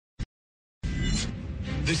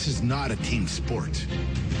This is not a team sport.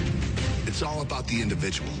 It's all about the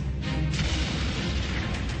individual.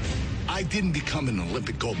 I didn't become an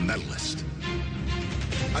Olympic gold medalist,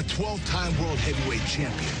 a 12-time world heavyweight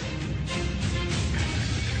champion,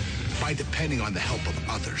 by depending on the help of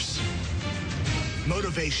others.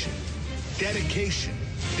 Motivation, dedication,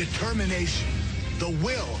 determination, the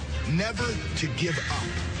will never to give up,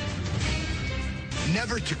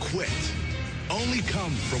 never to quit, only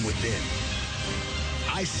come from within.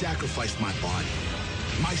 I sacrificed my body,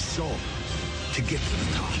 my soul, to get to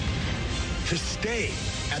the top, to stay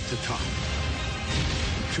at the top,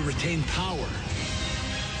 to retain power,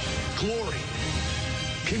 glory,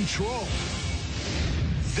 control.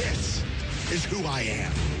 This is who I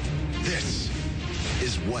am. This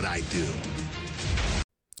is what I do.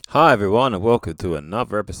 Hi everyone, and welcome to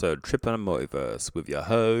another episode of Trip on the Multiverse with your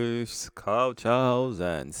hosts Carl, Charles,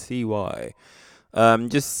 and CY.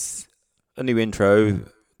 Just a new intro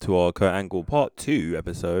to our Kut Angle Part 2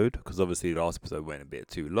 episode, because obviously the last episode went a bit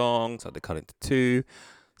too long, so I had to cut it into 2.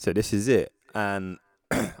 So this is it, and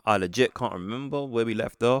I legit can't remember where we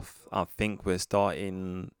left off. I think we're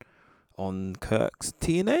starting on Kirk's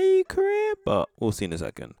TNA career, but we'll see in a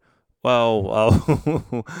second. Well,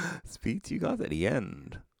 I'll speak to you guys at the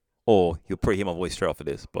end. Or you'll probably hear my voice straight off of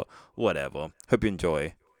this, but whatever. Hope you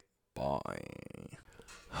enjoy. Bye.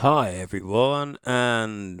 Hi everyone,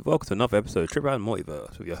 and welcome to another episode of Trip Around the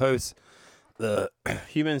Multiverse with your host, the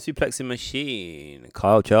human suplexing machine,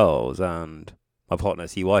 Kyle Charles, and my partner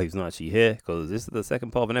CY, who's not actually here, because this is the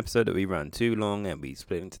second part of an episode that we ran too long and we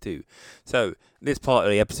split into 2. So, this part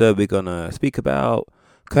of the episode, we're going to speak about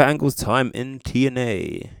Kurt Angle's time in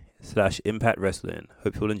TNA / Impact Wrestling.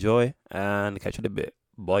 Hope you'll enjoy, and catch you in a bit.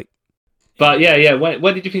 Bye. But yeah.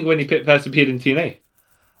 What did you think when he first appeared in TNA?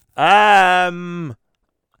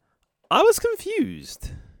 I was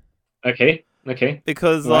confused. Okay.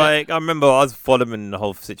 Because, right. I remember I was following the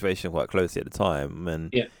whole situation quite closely at the time,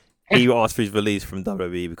 and he asked for his release from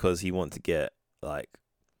WWE because he wanted to get,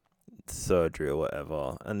 surgery or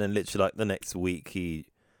whatever. And then literally, the next week, he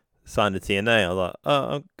signed the TNA. I was like,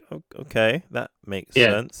 oh, okay, that makes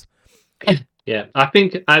sense. Yeah, I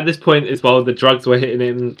think at this point as well, the drugs were hitting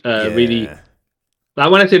him really.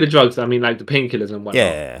 When I say the drugs, I mean, the painkillers and whatnot.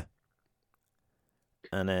 Yeah.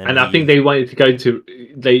 And I think they wanted to go to.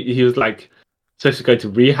 He was supposed to go to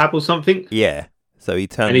rehab or something. Yeah. So he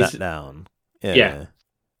turned that down. Yeah.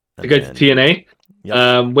 To go to TNA,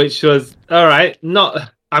 which was all right.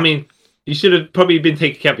 Not. I mean, you should have probably been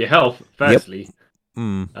taking care of your health firstly.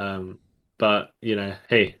 Yep. But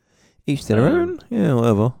hey, each their own. Yeah.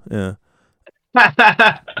 Whatever. Yeah.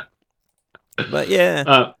 But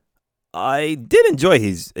yeah, I did enjoy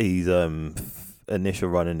his initial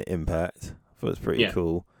run in Impact. I thought it was pretty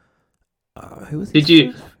cool. Who was? Did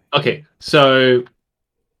you? Okay, so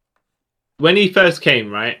when he first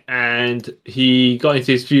came, right, and he got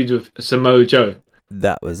into his feud with Samoa Joe.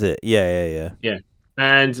 That was it. Yeah.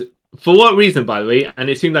 And for what reason, by the way? And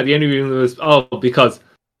it seemed like the only reason was because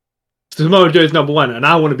Samoa Joe is number one, and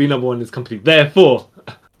I want to be number one in this company. Therefore,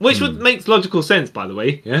 which makes logical sense, by the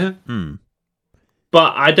way. Yeah.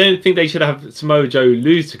 But I don't think they should have Samoa Joe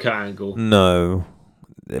lose to Kurt Angle. No,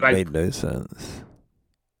 it made no sense.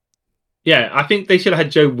 Yeah, I think they should have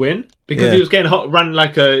had Joe win because he was getting run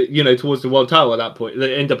towards the world title at that point, the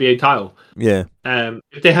NWA title. Yeah.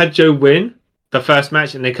 If they had Joe win the first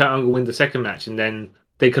match and they Kurt Angle win the second match, and then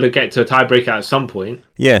they could have get to a tiebreaker at some point.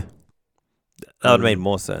 Yeah, that would have made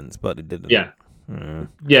more sense, but it didn't. Yeah.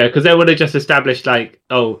 Yeah, because they would have just established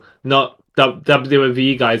not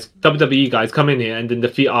WWE guys come in here and then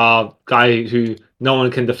defeat our guy who no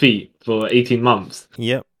one can defeat for 18 months.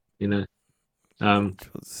 Yep. Which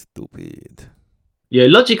was stupid. Yeah,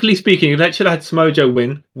 logically speaking, they should have had Samoa Joe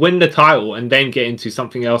win the title, and then get into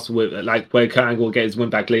something else with where Kurt Angle will get his win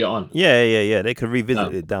back later on. Yeah. They could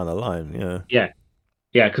revisit it down the line. Yeah,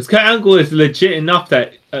 because Kurt Angle is legit enough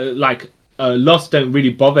that loss don't really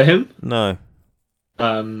bother him. No.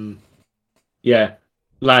 Yeah,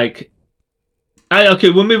 okay,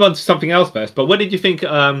 we'll move on to something else first. But what did you think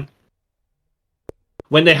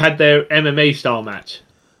when they had their MMA style match?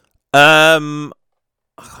 I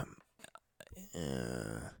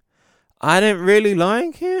didn't really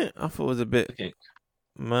like it. I thought it was a bit.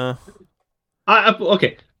 Meh. I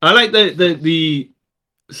like the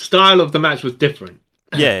style of the match was different.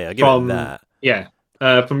 Yeah, I give it that. Yeah,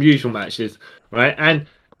 from usual matches, right? And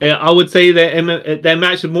I would say their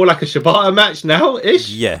match is more like a Shibata match now-ish.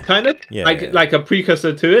 Yeah, kind of. Yeah, like a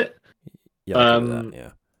precursor to it. Yeah.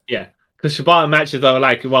 Yeah, because Shibata matches are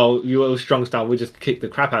you're strong style. We just kick the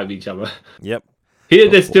crap out of each other. Yep. Here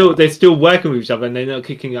they're still working with each other and they're not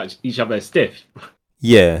kicking each other stiff.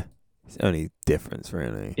 Yeah. It's the only difference,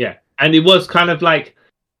 really. Yeah, and it was kind of like,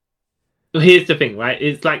 here's the thing, right?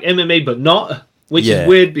 It's like MMA, but not, which is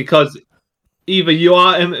weird because either you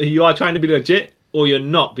are trying to be legit or you're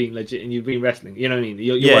not being legit and you've been wrestling. You know what I mean?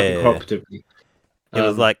 You're working cooperatively. It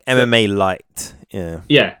was like MMA light. Yeah.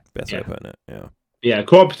 Yeah. Best way of putting it. Yeah. Yeah,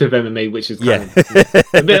 cooperative MMA, which is kind of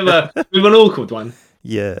a bit of an awkward one.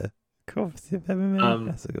 Yeah. Cooperative MMA.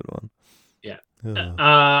 That's a good one. Yeah.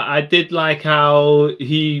 I did like how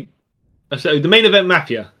so the main event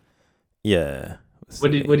Mafia. Yeah.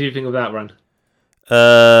 What do you think of that run?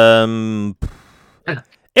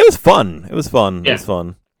 It was fun. It was fun. Yeah. It was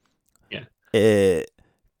fun. Yeah. It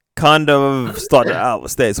kind of started out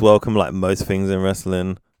with States Welcome, like most things in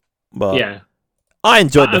wrestling. But yeah, I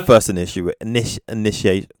enjoyed the first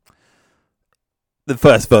initiate. The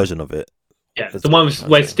first version of it. Yeah, the one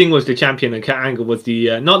where Sting was the champion and Kurt Angle was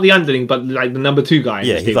the not the underling, but like the number 2 guy.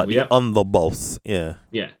 Yeah, he's like the underboss. Yeah.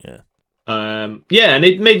 Yeah. Yeah, and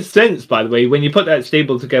it made sense, by the way, when you put that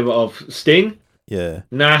stable together of Sting,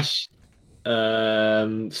 Nash,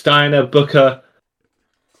 Steiner, Booker,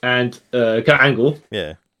 and Kurt Angle.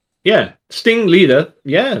 Yeah, Sting leader.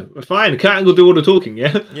 Yeah, fine. Kurt Angle do all the talking.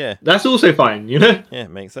 Yeah, that's also fine. You know. Yeah,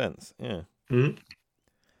 it makes sense. Yeah. Mm-hmm.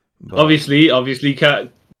 But... Obviously,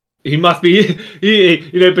 Kurt. He must be,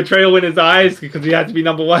 betrayal in his eyes because he had to be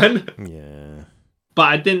number 1. Yeah. But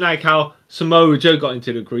I didn't like how Samoa Joe got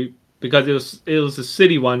into the group because it was a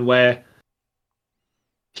silly one where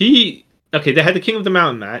they had the King of the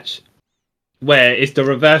Mountain match where it's the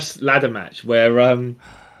reverse ladder match where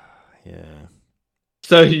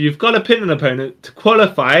so you've got to pin an opponent to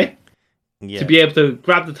qualify to be able to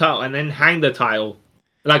grab the title and then hang the title.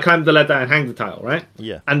 Like climb the ladder and hang the title, right?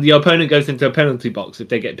 Yeah. And the opponent goes into a penalty box if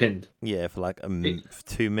they get pinned. Yeah, for like 2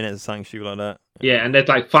 minutes or something, shoot like that. Yeah, and there's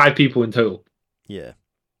like 5 people in total. Yeah.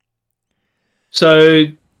 So,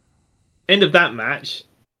 end of that match,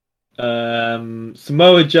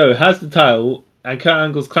 Samoa Joe has the title and Kurt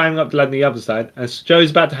Angle's climbing up the ladder on the other side and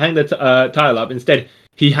Joe's about to hang the title up. Instead,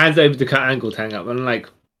 he hands it over to Kurt Angle to hang up. And I'm like,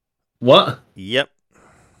 what? Yep.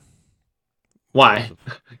 Why?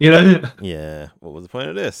 Yeah. What was the point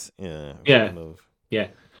of this? Yeah. Yeah.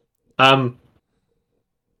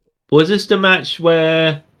 Was this the match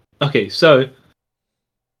where? Okay, so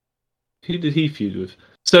who did he feud with?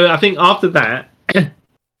 So I think after that,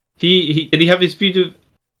 he did he have his feud with?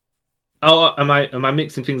 Oh, am I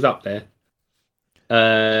mixing things up there?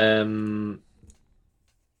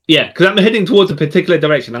 Yeah, because I'm heading towards a particular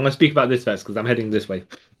direction. I'm going to speak about this first because I'm heading this way.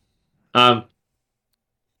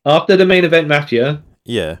 After the main event Mafia,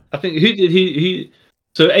 I think who did he?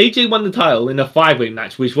 So AJ won the title in a 5-way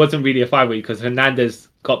match, which wasn't really a 5-way because Hernandez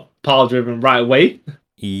got pile driven right away.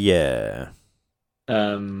 Yeah.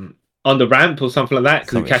 On the ramp or something like that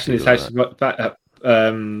because he cashed in his house.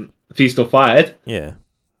 Feast or fired. Yeah.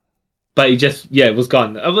 But he just was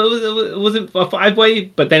gone. It wasn't a 5-way,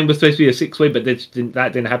 but then was supposed to be a 6-way, but that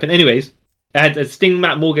didn't happen. Anyways, it had a Sting,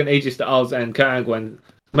 Matt Morgan, AJ Styles, and Kurt Angle, and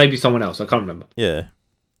maybe someone else. I can't remember. Yeah.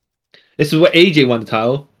 This is where AJ won the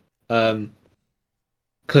title.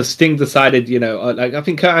 Because Sting decided, like I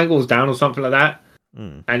think Kurt Angle was down or something like that.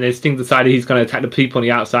 And then Sting decided he's going to attack the people on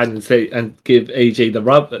the outside and give AJ the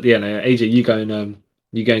rub. But AJ, you go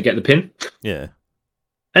and get the pin. Yeah.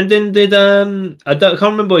 And then I can't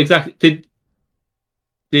remember exactly.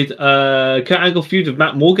 Did Kurt Angle feud with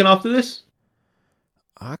Matt Morgan after this?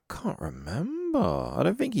 I can't remember. I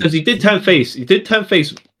don't think because he did turn face. He did turn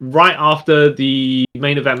face right after the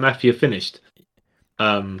main event Mafia finished.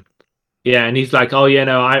 Yeah, and he's like, "Oh yeah,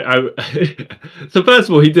 no, I." So first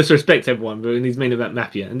of all, he disrespects everyone in his main event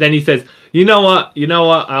Mafia, and then he says, "You know what?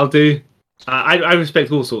 I'll do. I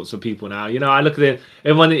respect all sorts of people now. I look at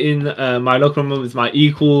everyone in my locker room is my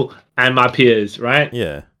equal and my peers, right?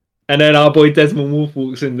 Yeah. And then our boy Desmond Wolf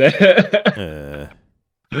walks in there.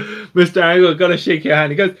 Mr. Angle, gotta shake your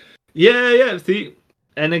hand. He goes, yeah, see,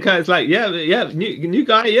 and then Kurt's like, yeah, new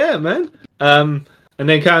guy, yeah, man. And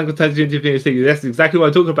then Kurt Angle turns to interview and says, that's exactly what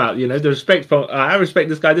I talk about. The respect from I respect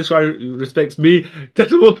this guy. This guy respects me.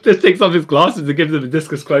 Desmond Wolf just takes off his glasses and gives him a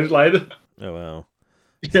discus clothesline. Oh wow.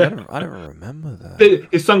 Yeah. I don't remember that.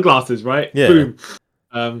 His sunglasses, right? Yeah. Boom.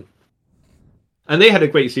 And they had a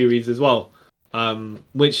great series as well,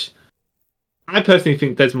 which I personally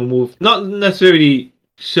think Desmond Wolf not necessarily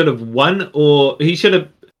should have won, or he should have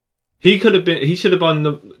won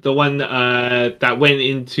the one that went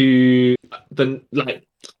into the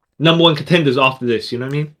number 1 contenders after this. You know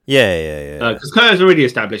what I mean? Yeah. Because Kurt has already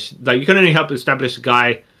established you can only help establish a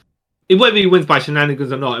guy. Whether he wins by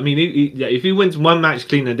shenanigans or not, I mean, if he wins one match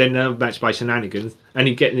clean and then another match by shenanigans, and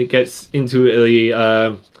he gets into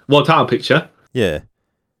the world title picture,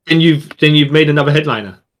 you've made another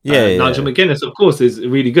headliner. Nigel McGuinness, of course, is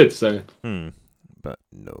really good. So, but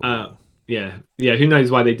no. Yeah. Who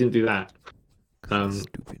knows why they didn't do that?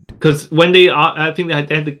 Stupid. Because when I think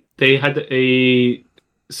they had a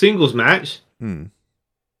singles match.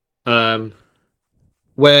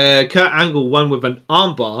 Where Kurt Angle won with an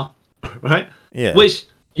armbar, right? Yeah. Which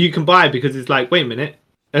you can buy because it's like, wait a minute.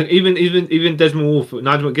 And even Desmond Wolfe,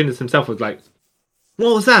 Nigel McGuinness himself was like,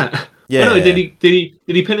 what was that? Yeah. Oh, no, did he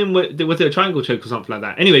pin him with, was it a triangle choke or something like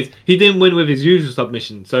that? Anyways, he didn't win with his usual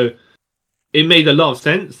submission, so it made a lot of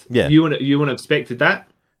sense. Yeah. You wouldn't have expected that.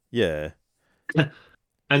 Yeah.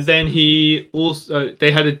 And then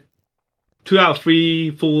they had a 2 out of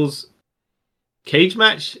 3 falls cage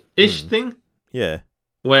match ish thing. Yeah.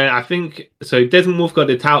 Where I think so, Desmond Wolfe got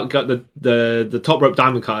the top rope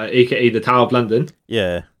diamond cutter, aka the Tower of London.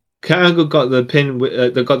 Yeah. Kurt Angle got the pin,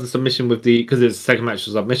 got the submission with because it's the second match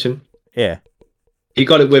was submission. Yeah. He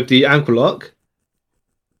got it with the ankle lock,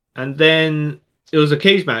 and then it was a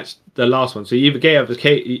cage match, the last one. So you either get out of the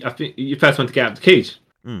cage. I think you first one to get out of the cage.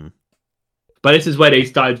 But this is where they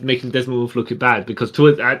started making Desmond Wolfe look bad because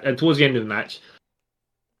towards the end of the match,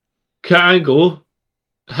 Kurt Angle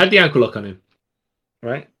had the ankle lock on him.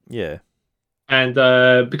 Right. Yeah. And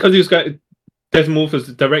because he was going Desmond Wolfe was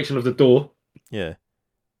the direction of the door. Yeah.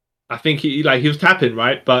 I think he was tapping,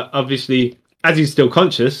 right? But obviously, as he's still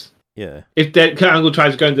conscious, yeah. If Kurt Angle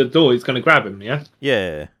tries to go into the door, he's going to grab him. Yeah.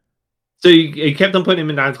 Yeah. So he kept on putting him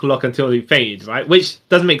in the ankle lock until he fainted, right? Which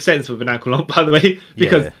doesn't make sense with an ankle lock, by the way,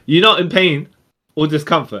 because you're not in pain or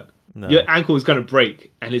discomfort. No. Your ankle is going to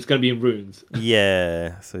break and it's going to be in ruins.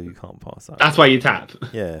 Yeah. So you can't pass that. That's why you tap.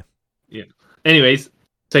 Yeah. Yeah. Anyways,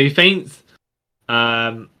 so he faints,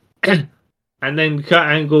 and then Kurt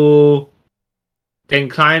Angle then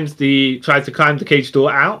tries to climb the cage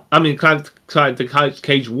door out. I mean, climb the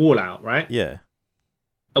cage wall out, right? Yeah.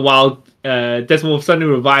 While Desmond Wolfe suddenly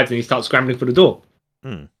revives and he starts scrambling for the door.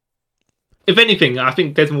 If anything, I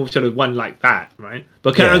think Desmond Wolfe should have won like that, right?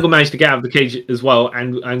 But Kurt Angle managed to get out of the cage as well,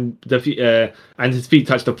 and his feet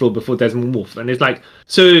touched the floor before Desmond Wolfe, and it's like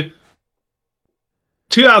so.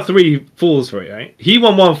 2 out of 3 falls for it, right? He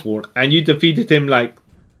won 1 fall, and you defeated him like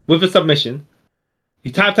with a submission.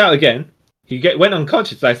 He tapped out again. He went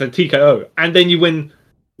unconscious, like a TKO, and then you win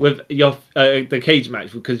with your the cage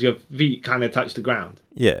match because your feet kind of touched the ground.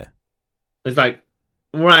 Yeah, it's like,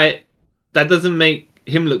 right, that doesn't make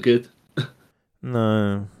him look good.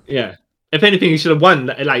 No. Yeah. If anything, he should have won.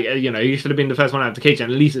 Like he should have been the first one out of the cage,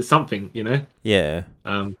 and at least it's something, Yeah. Yeah.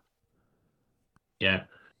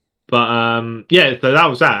 But so that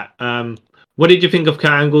was that. What did you think of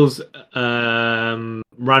Kurt Angle's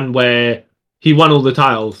run where he won all the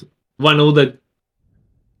titles?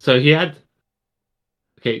 So he had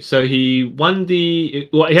he won he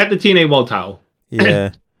had the TNA World title.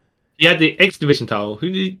 Yeah. He had the X Division title. Who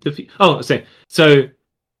did he defeat? Oh, so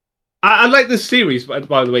I like this series, by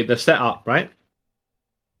the way, the setup, right?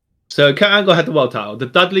 So Kurt Angle had the World title. The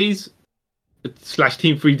Dudleys /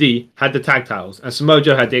 Team 3D had the tag titles, and Samoa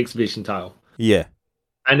Joe had the X Division title. Yeah,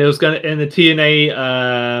 and it was gonna in the TNA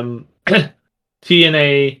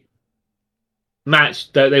TNA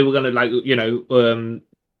match that they were gonna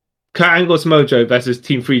Kurt Angle Samoa Joe versus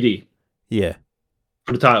Team 3D. Yeah,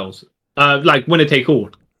 for the titles, winner take all.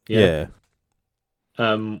 Yeah.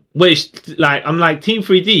 Which I'm like Team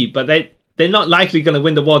 3D, but they're not likely gonna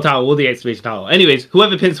win the World title or the X Division title. Anyways,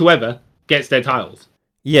 whoever pins whoever gets their titles.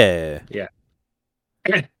 Yeah. Yeah.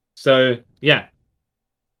 So yeah.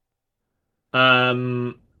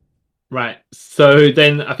 Right. So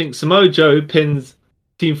then I think Samoa Joe pins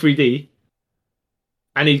Team 3D,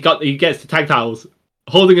 and he gets the tag titles,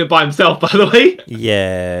 holding it by himself. By the way.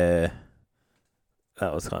 Yeah.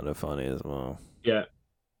 That was kind of funny as well. Yeah.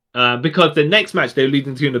 Because the next match they're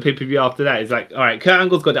leading to in the pay-per-view after that is like, all right, Kurt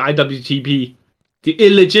Angle's got the IWGP, the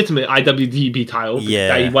illegitimate IWGP title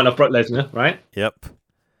that he won off Brock Lesnar, right? Yep.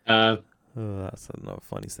 That's another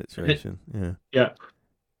funny situation. Yeah. Yeah.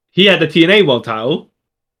 He had the TNA World title.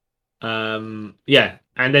 Yeah.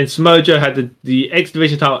 And then Samoa Joe had the X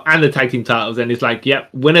Division title and the tag team titles, and it's like, yep,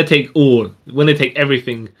 winner take all, winner take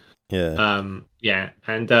everything. Yeah. Yeah.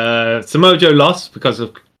 And Samoa Joe lost because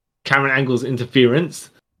of Cameron Angle's interference.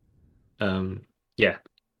 Yeah.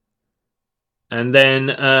 And then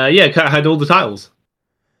Kurt had all the titles.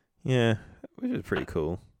 Yeah, which is pretty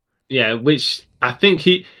cool. Yeah, which I think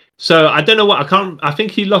I don't know what I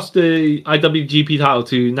think he lost the IWGP title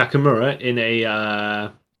to Nakamura in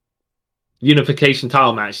a unification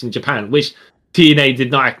title match in Japan, which TNA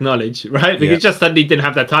did not acknowledge, right? Because just suddenly didn't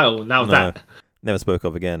have that title, and that was that. Never spoke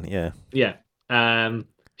of again. Yeah. Yeah.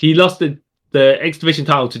 He lost the the X Division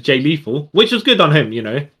title to Jay Lethal, which was good on him, you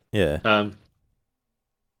know. Yeah.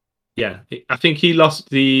 Yeah, I think he lost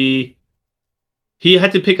the. He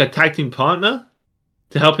had to pick a tag team partner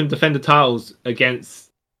to help him defend the titles against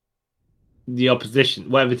the opposition,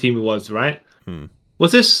 whatever team it was, right?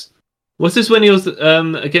 Was this when he was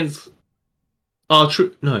against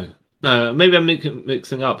R-Truth? No, maybe I'm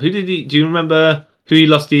mixing up. Who did he? Do you remember who he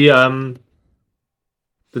lost the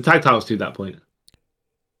tag titles to at that point?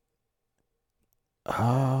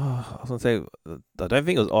 I was gonna say, I don't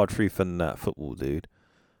think it was R-Truth and that football dude.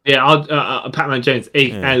 Yeah, Pac-Man Jones,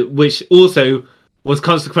 which also was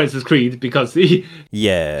Consequences Creed because he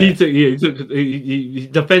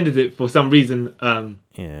defended it for some reason.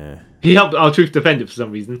 He helped R-Truth defend it for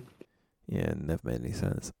some reason. Yeah, it never made any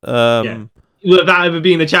sense. Without ever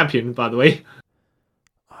being a champion, by the way.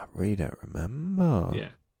 I really don't remember. Yeah.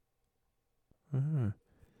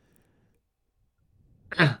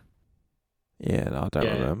 Yeah, no, I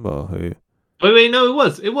don't remember who. Wait, no,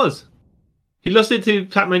 it was. He lost it to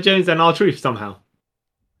Pac-Man Jones and R-Truth somehow.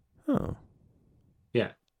 Oh.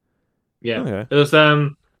 Yeah. Okay. It was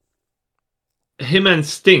him and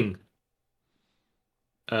Sting.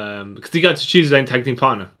 Because he got to choose his own tag team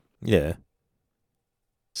partner. Yeah.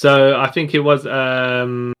 So I think it was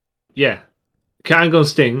Kurt Angle and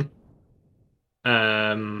Sting.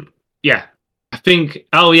 Yeah. I think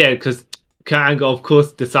because Kurt Angle of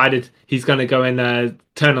course decided he's gonna go and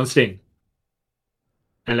turn on Sting.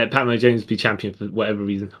 And let Pac-Man Jones be champion for whatever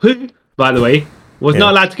reason. Who, by the way, was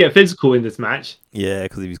not allowed to get physical in this match. Yeah,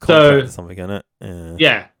 because he was contracted or something, innit?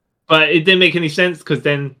 Yeah, but it didn't make any sense because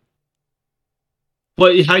then, how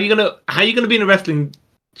are you gonna be in a wrestling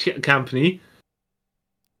company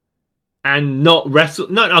and not wrestle?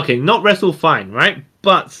 Not wrestle, fine, right?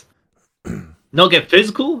 But not get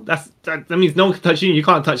physical. That means no one can touch you. You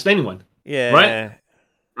can't touch anyone. Yeah, right.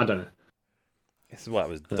 I don't know. This is why it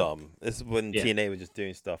was dumb. This is when TNA was just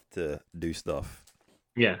doing stuff to do stuff.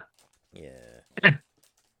 Yeah.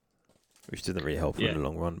 Which didn't really help in the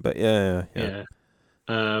long run, but yeah.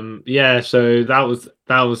 So that was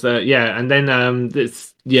and then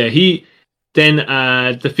he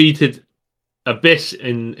then defeated Abyss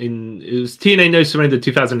in it was TNA No Surrender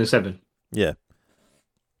 2007. Yeah.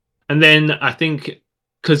 And then I think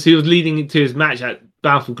because he was leading into his match at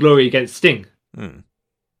Bound for Glory against Sting.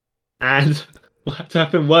 And what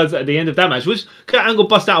happened was at the end of that match, which Kurt Angle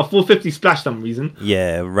bust out a 450 splash for some reason.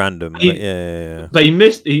 Yeah, random. But he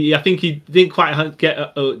missed. I think he didn't quite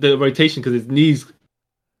get the rotation because his knees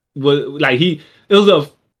were like it was a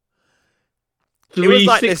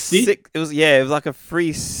 360. It was like a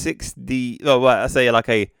 360. Oh, what I say, like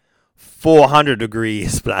a 400-degree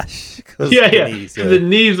splash. The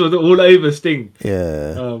knees was all over Sting.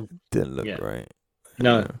 Yeah, didn't look right.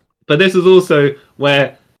 No, but this was also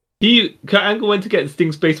where Kurt Angle went to get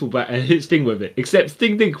Sting's baseball bat and hit Sting with it. Except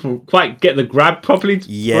Sting didn't quite get the grab properly for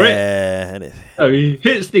it. So he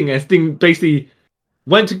hit Sting and Sting basically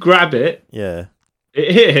went to grab it. Yeah.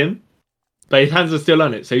 It hit him, but his hands were still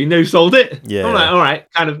on it. So he no-sold it. Yeah. I'm like, all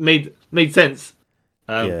right, kind of made sense.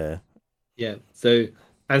 Yeah. So,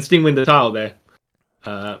 and Sting win the title there.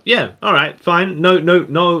 All right, fine.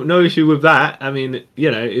 No issue with that. I mean,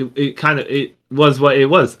 it was what it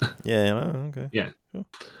was. Okay.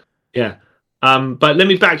 Yeah. But let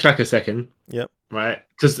me backtrack a second. Yep. Right,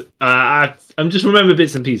 because I'm just remembering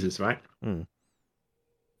bits and pieces, right?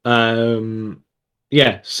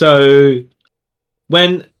 So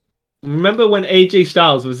remember when AJ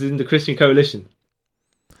Styles was in the Christian Coalition?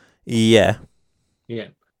 Yeah.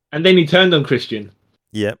 And then he turned on Christian.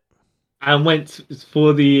 Yep. And went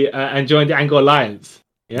for and joined the Angle Alliance.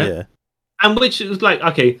 Yeah. And which was like,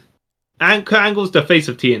 okay, and Kurt Angle's the face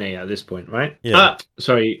of TNA at this point, right? Yeah.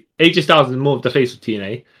 Sorry, AJ Styles is more of the face of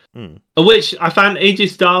TNA. Which I found AJ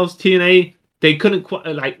Styles TNA, they couldn't quite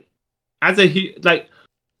I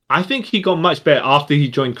think he got much better after he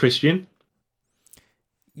joined Christian.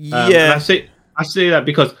 I say that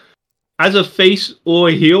because as a face or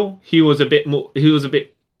a heel, he was a bit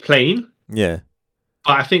plain. Yeah.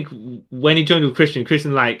 But I think when he joined with Christian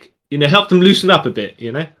helped him loosen up a bit,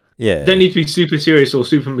 Yeah. You don't need to be super serious or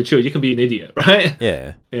super mature. You can be an idiot, right?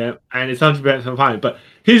 Yeah. Yeah. And it's 100% fine. But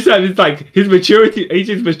his maturity,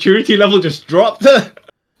 AJ's maturity level just dropped.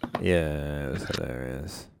 Yeah, it was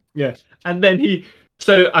hilarious. Yeah. And then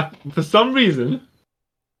for some reason,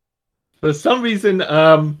 I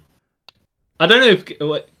don't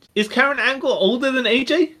know is Karen Angle older than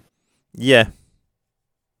AJ? Yeah.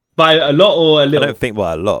 By a lot or a little? I don't think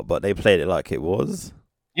by a lot, but they played it like it was.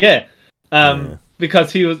 Yeah.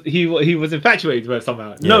 because he was infatuated with her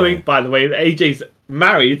somehow, knowing, by the way, that AJ's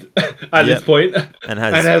married at this point and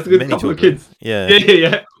has a good many couple of children. kids.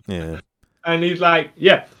 Yeah. And he's like,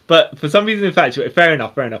 yeah, but for some reason infatuated. Fair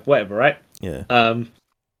enough, whatever, right? Yeah.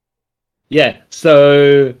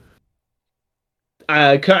 So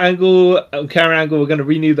Kurt Angle and Karen Angle were going to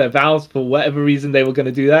renew their vows for whatever reason they were going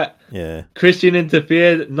to do that. Yeah. Christian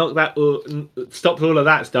interfered, stopped all of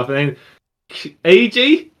that stuff, and then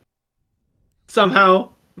AJ somehow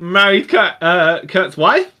married Kurt's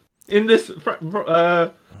wife in this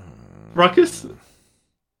ruckus.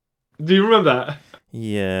 Do you remember that?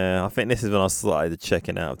 Yeah, I think this is when I started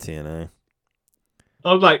checking out TNA.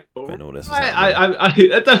 I was like, I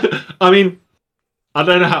mean, I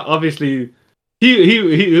don't know how. Obviously,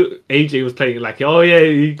 he AJ was playing like, oh yeah,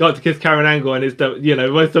 he got to kiss Karen Angle, and it's the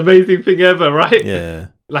most amazing thing ever, right? Yeah.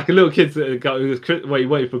 Like a little kid who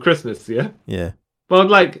waited for Christmas, yeah. Yeah. But I'm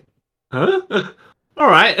like, huh? All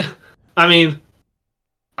right. I mean,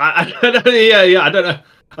 I don't know. Yeah. I don't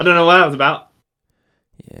know what that was about.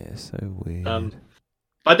 Yeah, so weird.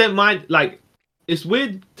 I don't mind. Like, it's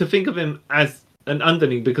weird to think of him as an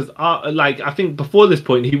underling because, I think before this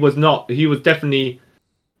point he was not. He was definitely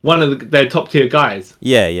one of their top tier guys.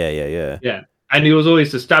 Yeah. Yeah, and he was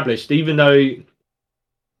always established, even though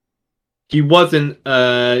he wasn't.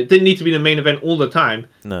 Didn't need to be the main event all the time.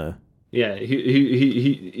 No. Yeah,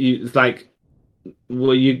 he's like,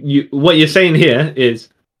 well, what you're saying here is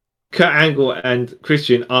Kurt Angle and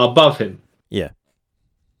Christian are above him. Yeah.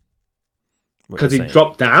 Because he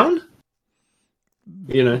dropped down.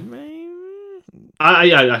 I don't know.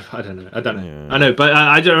 Yeah. I know, but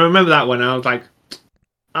I don't remember that one. I was like,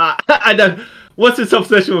 I don't. What's this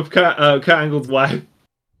obsession with Kurt Angle's wife?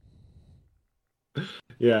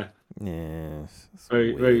 Yeah. Yeah.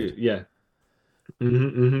 Very, yeah.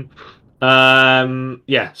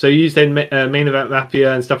 Yeah. So you said main event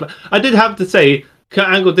Mafia and stuff. I did have to say, Kurt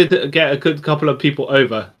Angle did get a good couple of people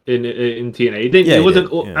over in TNA. He didn't. Yeah, it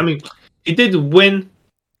wasn't. Yeah. I mean, he did win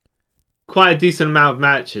quite a decent amount of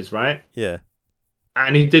matches, right? Yeah.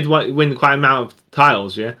 And he did win quite a amount of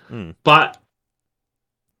titles, yeah. But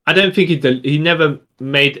I don't think he never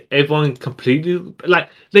made everyone completely like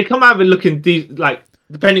they come out of it looking like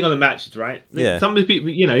depending on the matches, right? Yeah. Some of the people,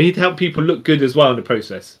 he'd help people look good as well in the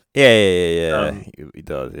process. Yeah. He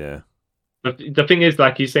does, yeah. But the thing is,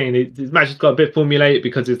 like he's saying, his matches got a bit formulaic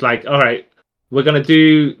because it's like, all right, we're gonna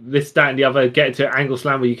do this, that, and the other. Get to an angle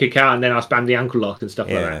slam where you kick out, and then I'll spam the ankle lock and stuff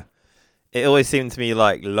like that. It always seemed to me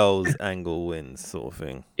like Lowell's angle wins sort of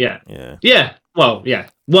thing. Yeah. Well,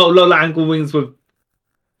 Lola angle wins with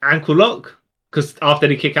ankle lock because after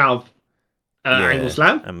they kick out of angle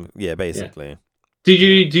slam. Basically. Yeah. Do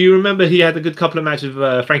you remember he had a good couple of matches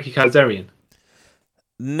with Frankie Kazarian?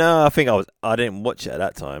 No, I think I didn't watch it at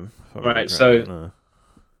that time. Right. So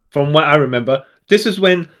from what I remember, this is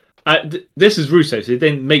when this is Russo, so it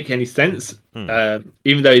didn't make any sense.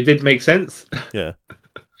 Even though it did make sense. Yeah.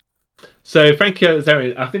 So Frankie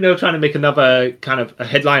Kazarian, I think they were trying to make another kind of a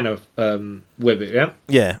headliner with it, yeah.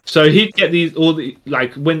 Yeah. So he'd get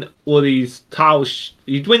win all these titles.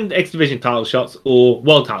 He'd win X Division title shots or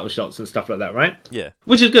world title shots and stuff like that, right? Yeah.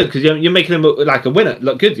 Which is good because you're making him look like a winner,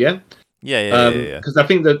 look good, yeah. Yeah. Because I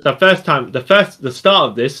think that the start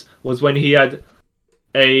of this was when he had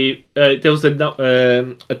there was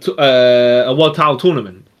a world title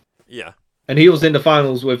tournament. Yeah. And he was in the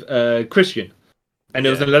finals with Christian. And it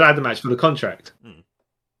was a ladder match for the contract.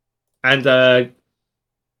 And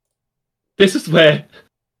this is where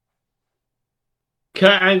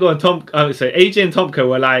Kurt Angle and AJ and Tomko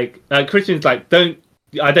were like, Christian's like,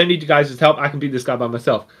 I don't need you guys' help. I can beat this guy by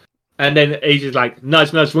myself. And then AJ's like,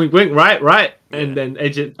 nudge, nudge, wink, wink, right. And then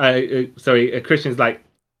Christian's like,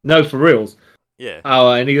 no, for reals. Yeah.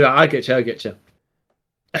 Oh, and he's like, I get you.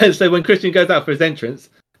 And so when Christian goes out for his entrance,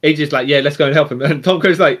 AJ's like, yeah, let's go and help him. And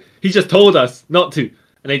Tomko's like, he just told us not to.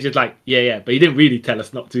 And AJ's like, yeah, but he didn't really tell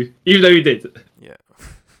us not to, even though he did. Yeah.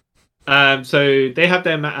 So they have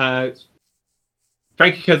their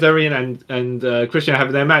Frankie Kazarian and Christian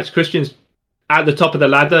have their match. Christian's at the top of the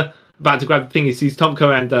ladder, about to grab the thing. He sees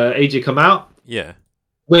Tomko and AJ come out. Yeah.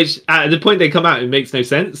 Which at the point they come out, it makes no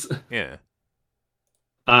sense. Yeah.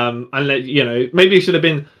 And maybe it should have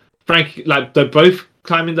been Frankie, like they're both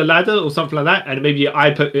climbing the ladder or something like that, and maybe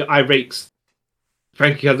I rakes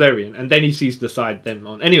Frankie Kazarian, and then he sees the side them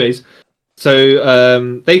on. Anyways,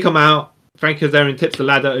 so they come out. Frankie Kazarian tips the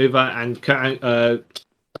ladder over, and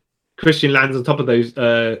Christian lands on top of those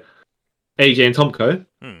AJ and Tomko.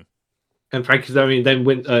 And Frankie Kazarian then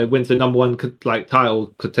wins the number one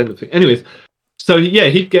title contender thing. Anyways, so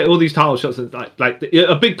he'd get all these title shots and like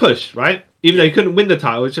a big push, right? Even though he couldn't win the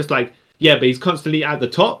title, it's just like Yeah, but he's constantly at the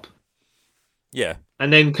top. Yeah.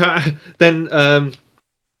 And then then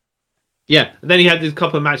he had this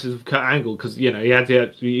couple of matches with Kurt Angle because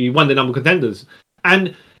he won the number contenders,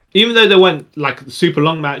 and even though they weren't like super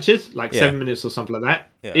long matches, like 7 minutes or something like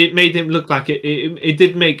that, it made him look like it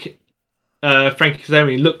did make Frankie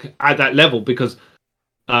Kazarian look at that level because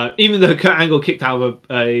even though Kurt Angle kicked out of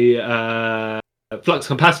a flux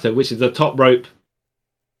capacitor, which is a top rope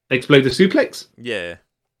exploder suplex,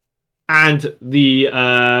 and the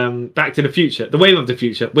Back to the Future, the Wave of the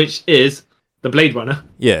Future, which is the Blade Runner.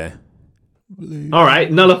 Yeah. All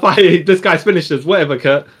right, nullify this guy's finishers, whatever,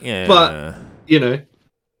 Kurt. Yeah. But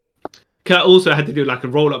Kurt also had to do like a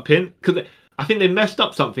roll-up pin because I think they messed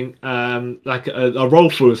up something, like a roll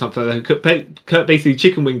through or something. Like Kurt basically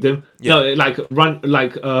chicken winged him. Yeah. No,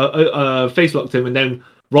 like face locked him and then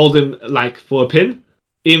rolled him like for a pin,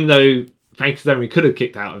 even though Frankie Kazarian could have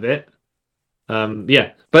kicked out of it.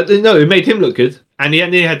 But no, it made him look good, and he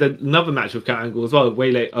had another match with Kurt Angle as well, a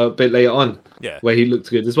bit later on, where he looked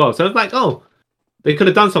good as well. So it's like, oh, they could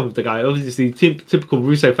have done something with the guy. Obviously, typical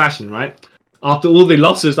Russo fashion, right? After all the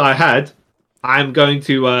losses I had, I'm going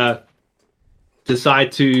to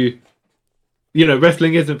decide to,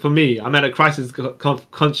 wrestling isn't for me. I'm at a crisis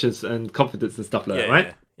conscience and confidence and stuff like that,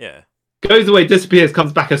 right? Yeah. Goes away, disappears,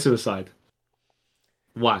 comes back as suicide.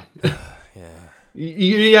 Why?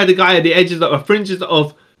 You had a guy at the edges of fringes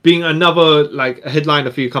of being another like a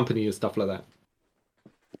headliner for your company and stuff like that.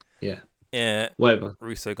 Yeah. Whatever.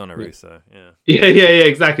 Russo gonna Russo. Yeah. Yeah.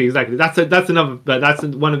 Exactly. That's another. But that's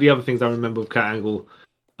one of the other things I remember with Kurt Angle,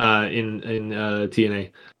 in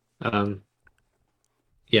TNA.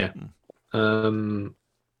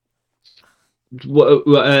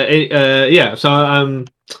 So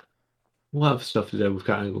what other stuff is there with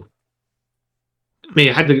Kurt Angle? I mean,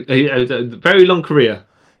 it had a very long career.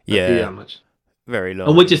 Yeah, that much. Very long.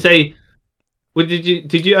 And would you say?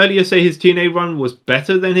 Did you earlier say his TNA run was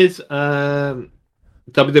better than his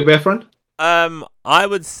WWF run? I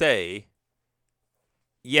would say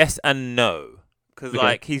yes and no, because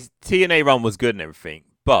like his TNA run was good and everything,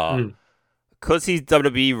 but because his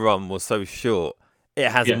WWE run was so short, it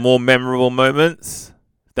has more memorable moments.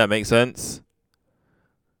 If that makes sense.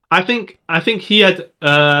 I think he had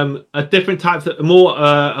a different type, more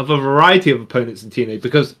of a variety of opponents in TNA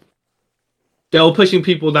because they were pushing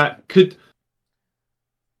people that could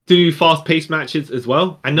do fast-paced matches as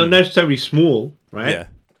well, and not necessarily small, right? Yeah.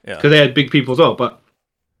 Because they had big people as well. But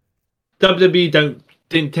WWE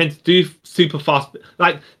didn't tend to do super fast.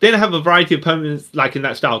 Like they don't have a variety of opponents like in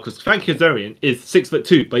that style. Because Frankie Kazarian is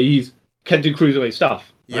 6'2", but he can do cruiserweight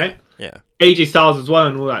stuff, right? Yeah. AJ Styles as well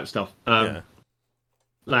and all that stuff.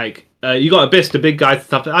 Like you got Abyss, the big guys and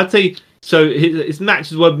stuff. I'd say so. His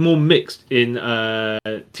matches were more mixed in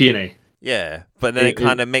TNA. Yeah, but then it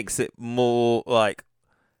kind of makes it more like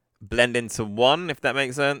blend into one, if that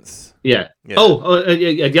makes sense. Yeah.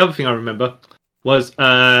 The other thing I remember was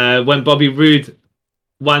when Bobby Roode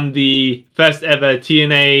won the first ever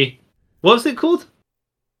TNA. What was it called?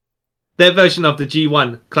 Their version of the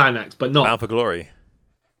G1 Climax, but not Bound for Glory.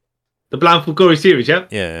 The Bound for Glory series, yeah.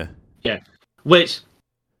 Yeah. Which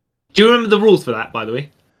do you remember the rules for that, by the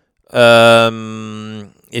way?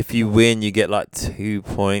 If you win, you get like 2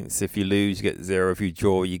 points. If you lose, you get 0. If you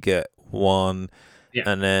draw, you get 1. Yeah.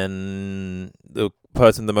 And then the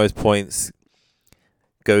person with the most points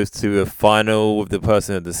goes to a final with the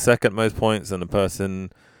person with the second most points, and the person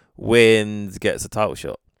wins gets a title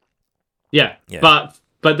shot. Yeah. But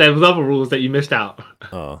there was other rules that you missed out.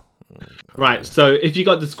 Oh. Right. So if you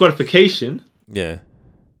got disqualification,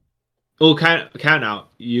 or count out,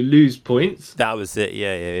 you lose points. That was it.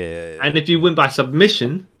 Yeah. And if you win by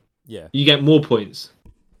submission, you get more points.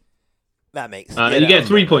 That makes sense. You get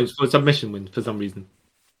 3 points for submission win for some reason.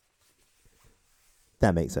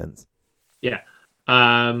 That makes sense. Yeah.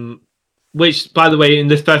 Which, by the way, in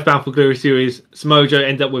this first Bound for Glory series, Samoa Joe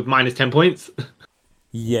ended up with minus 10 points.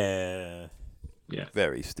 Yeah.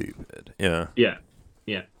 Very stupid. Yeah.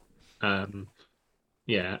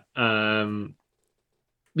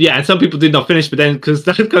 And some people did not finish, but then because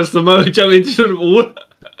Samoa Joe into them all.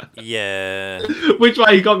 Yeah. Which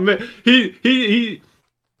why he got he.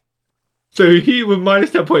 So he with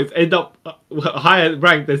minus 10 points end up higher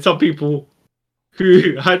ranked than some people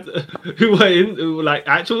who were in like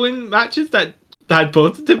actual win matches that had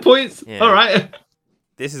positive points. Yeah. All right.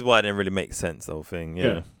 This is why it didn't really make sense, the whole thing.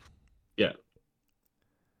 Yeah.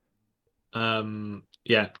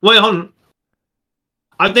 Wait on.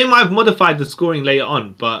 They might have modified the scoring later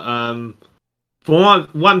on, but from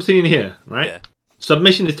what I'm seeing here, right? Yeah.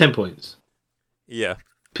 Submission is 10 points. Yeah.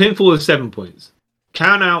 Pinfall is 7 points.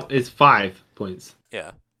 Count out is 5 points.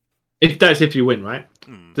 Yeah. if you win, right?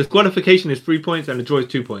 Disqualification is 3 points and a draw is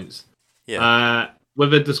 2 points. Yeah.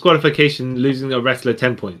 With a disqualification, losing a wrestler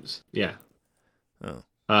 10 points. Yeah.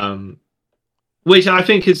 Oh. Which I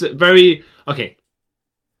think is very okay.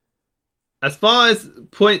 As far as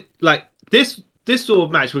point, like this sort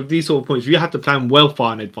of match with these sort of points, you have to plan well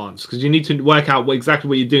far in advance because you need to work out exactly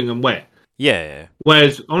what you're doing and where. Yeah.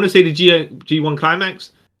 Whereas I want to say the G1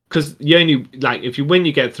 climax, because you only like if you win,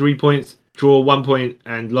 you get 3 points, draw 1 point,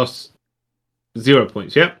 and lost 0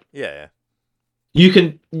 points. Yeah. Yeah. You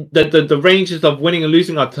can the ranges of winning and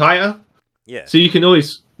losing are tighter. Yeah. So you can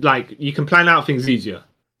always you can plan out things easier.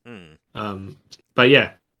 But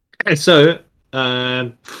yeah. So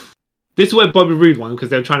this is where Bobby Roode won because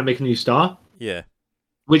they were trying to make a new star. Yeah.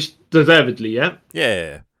 Which deservedly, yeah.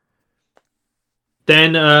 Yeah.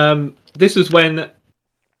 Then this is when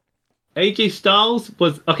AJ Styles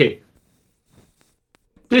was okay.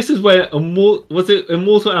 This is where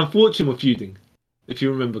Immortal and Fortune were feuding, if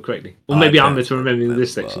you remember correctly, or maybe I'm misremembering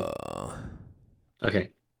this section. Okay,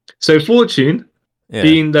 so Fortune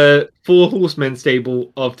being the 4 horsemen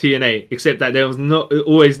stable of TNA, except that there was not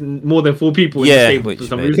always more than 4 people in the stable for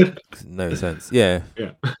some reason. No sense. Yeah.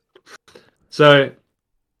 Yeah. So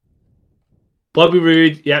Bobby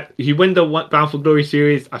Roode, he won the Bound for Glory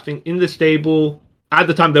series. I think in the stable at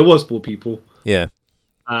the time there was 4 people. Yeah.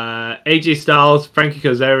 AJ Styles, Frankie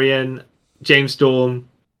Kazarian, James Storm,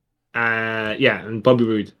 and Bobby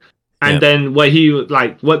Roode. And then what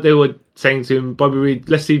they were saying to him, Bobby Roode,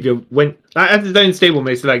 let's see if you went at his own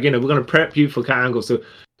stablemate. So we're gonna prep you for Kut Angle. So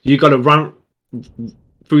you got to run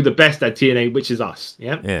through the best at TNA, which is us.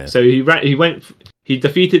 Yeah. So he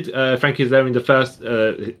defeated Frankie Kazarian the first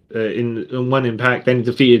in one Impact. Then he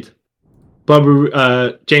defeated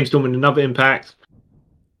James Storm in another Impact.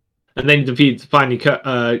 And then defeated finally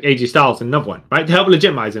AJ Styles in another one, right? To help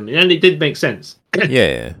legitimize him. And it did make sense.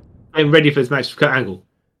 Yeah. I'm ready for this match with Kut Angle.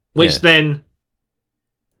 Which then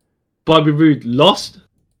Bobby Roode lost.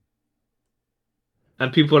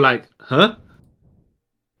 And people were like, huh?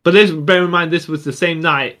 But bear in mind, this was the same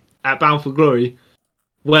night at Bound for Glory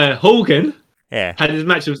where Hogan had his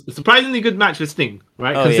match. It was a surprisingly good match with Sting,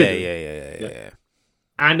 right? Oh, yeah.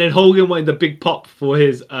 And then Hogan wanted the big pop for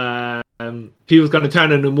his... he was going to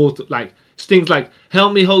turn an immortal... Sting's like,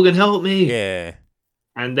 help me, Hogan, help me. Yeah.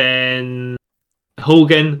 And then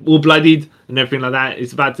Hogan, all bloodied and everything like that,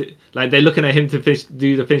 is about to... they're looking at him to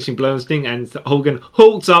do the finishing blow on Sting, and Hogan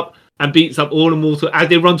hulks up and beats up all immortal as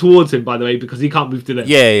they run towards him, by the way, because he can't move to them.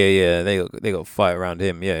 Yeah. They got fight around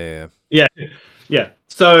him. Yeah.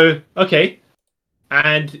 So, okay.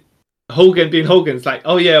 And Hogan being Hogan's like,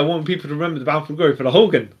 oh yeah, I want people to remember the Bound for Glory for the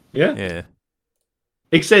Hogan. Yeah.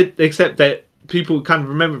 Except that people kind of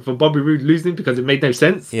remember it for Bobby Roode losing because it made no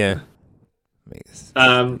sense. Yeah.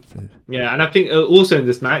 And I think also in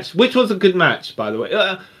this match, which was a good match, by the way,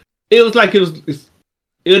 it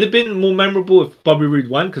would have been more memorable if Bobby Roode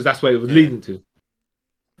won because that's where it was leading to.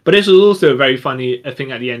 But this was also a very funny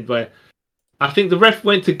thing at the end where I think the ref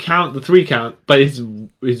went to count the 3 count, but his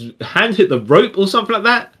hand hit the rope or something like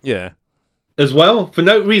that. Yeah. As well, for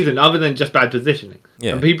no reason other than just bad positioning.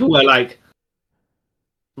 Yeah. And people were like,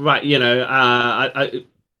 right,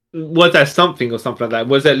 was there something or something like that?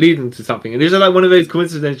 Was that leading to something? And these are one of those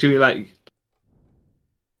coincidences where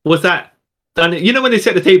was that done? You know when they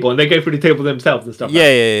set the table and they go through the table themselves and stuff?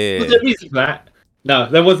 Yeah. Was there a reason for that? No,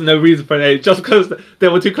 there wasn't no reason for that. Just because they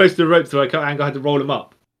were too close to the rope, so Kut Angle had to roll them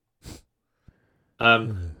up.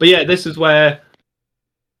 But yeah, this is where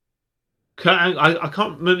Kut Angle, I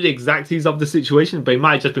can't remember the exacties of the situation, but he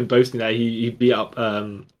might have just been boasting that he beat up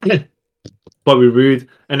Bobby Roode,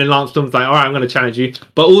 and then Lance Storm's like, all right, I'm going to challenge you.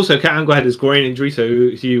 But also, Kut Angle had his groin injury,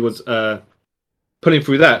 so he was putting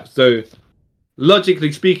through that. So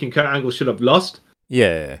logically speaking, Kut Angle should have lost.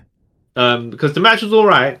 Yeah. Because the match was all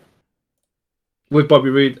right with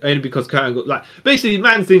Bobby Roode, only because Kut Angle, basically, the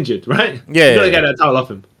man's injured, right? Yeah. You got to get that title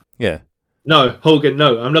off him. Yeah. No, Hogan,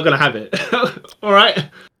 no, I'm not going to have it. All right.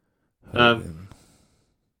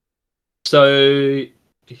 So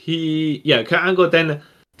Kut Angle then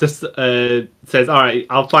just says, all right,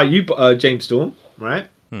 I'll fight you, James Storm, right?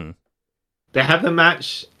 They have the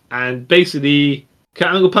match, and basically Kut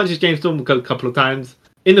Angle punches James Storm a couple of times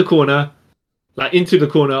in the corner, into the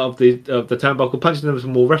corner of the turnbuckle, punches them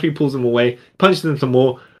some more. Referee pulls them away, punches them some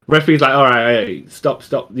more. Referee's like, all right, stop,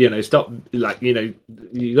 stop. You got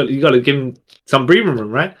to give him some breathing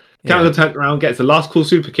room, right? Kut Angle turns around, gets a last call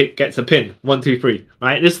super kick, gets a pin. 1, 2, 3.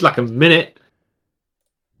 Right? This is a minute,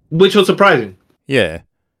 which was surprising. Yeah.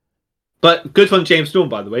 But good for James Storm,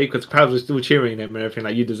 by the way, because the crowd was still cheering him and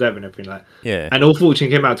everything, you deserve and everything like that. Yeah. And all Fortune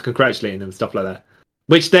came out to congratulate him and stuff like that.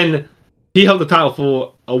 Which then he held the title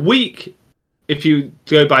for a week. If you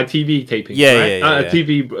go by TV taping, right?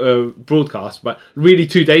 TV broadcast, but really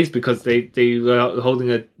 2 days because they were holding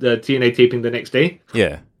the TNA taping the next day.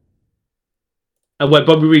 Yeah. And where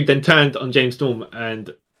Bobby Roode then turned on James Storm,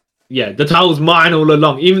 and the title's mine all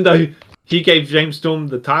along. Even though he gave James Storm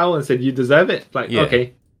the title and said you deserve it,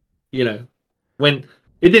 okay, when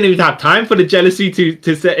it didn't even have time for the jealousy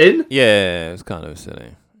to set in. Yeah, it was kind of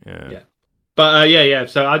silly. Yeah. But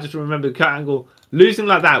So I just remember Kurt Angle losing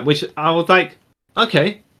like that, which I was like,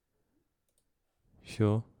 okay,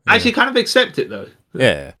 sure. I actually kind of accept it though.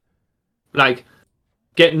 Yeah. Like,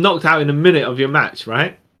 get knocked out in a minute of your match,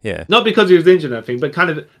 right? Yeah. Not because he was injured or anything, but kind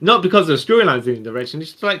of not because the storyline's in the direction.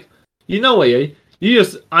 It's just like, you know what, you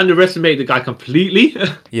just underestimate the guy completely.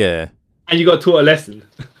 Yeah. And you got taught a lesson.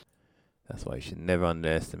 That's why you should never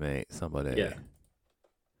underestimate somebody.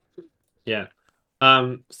 Yeah.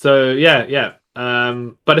 But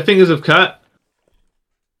the thing is with Kurt,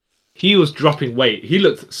 he was dropping weight. He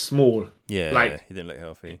looked small. Yeah, he didn't look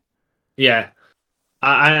healthy. Yeah.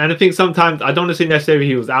 And I think sometimes, I don't want to say necessarily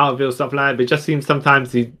he was out of it or stuff like that, but it just seems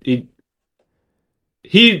sometimes he's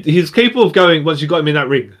capable of going once you got him in that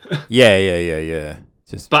ring. Yeah.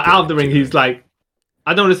 But out of the ring, he's like,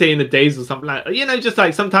 I don't want to say in the days or something like that. Just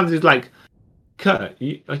like sometimes he's like, Kurt, are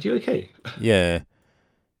you okay? Yeah.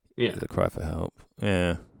 Yeah. The cry for help.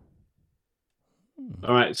 Yeah.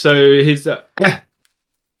 All right. So his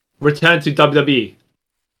return to WWE.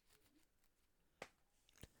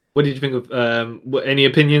 What did you think of? Any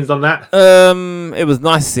opinions on that? It was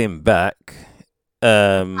nice to see him back.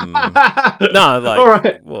 All right.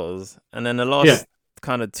 It was, and then the last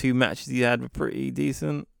kind of 2 matches he had were pretty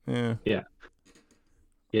decent. Yeah.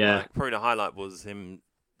 Like, probably the highlight was him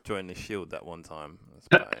joining the Shield that one time. That's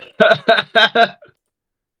about it.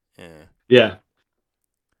 Yeah.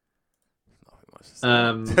 Nothing much to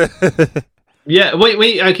say. Yeah.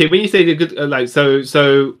 Wait. Okay. When you say the good,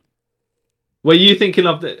 so. Were you thinking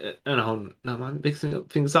of the? Hold on, no, I'm mixing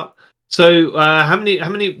things up. So, how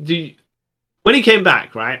many do you? When he came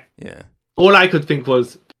back, right? Yeah. All I could think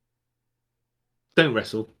was, don't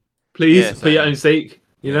wrestle, please, for your own sake.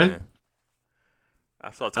 You know. I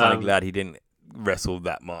was kind of glad he didn't wrestle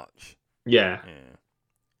that much. Yeah.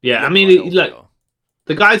 I mean,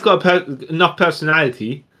 the guy's got enough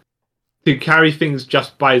personality to carry things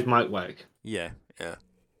just by his mic work. Yeah.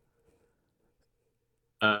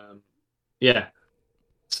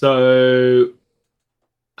 So,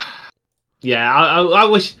 I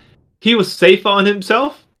wish he was safer on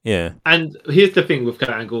himself. Yeah. And here's the thing with Kurt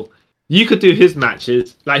Angle. You could do his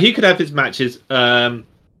matches. Like, he could have his matches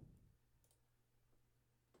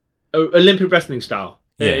Olympic wrestling style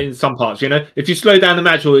in some parts, If you slow down the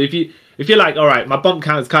match, or if you're like, all right, my bump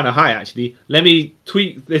count is kind of high, actually. Let me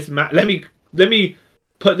tweak this match. Let me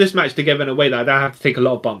put this match together in a way that I don't have to take a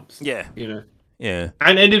lot of bumps. Yeah. Yeah.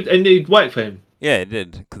 And it worked for him. Yeah, it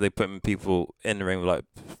did, because they put people in the ring with like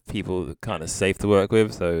people kind of safe to work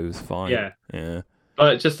with, so it was fine. Yeah.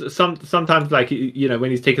 But just sometimes, like, when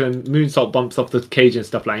he's taking moonsault bumps off the cage and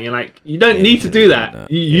stuff, like, you're like, you don't need to do that.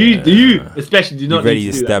 You especially do not. You've already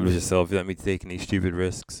need to established yourself. You don't need to take any stupid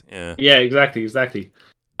risks. Yeah. Yeah, exactly.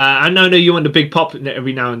 I know you want the big pop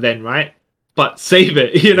every now and then, right? But save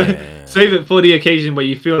it, save it for the occasion where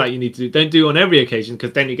you feel like you need to. Don't do it on every occasion,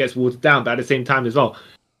 because then it gets watered down. But at the same time as well,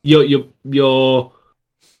 you're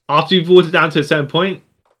after you've watered down to a certain point,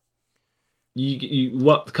 you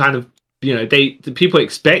what kind of the people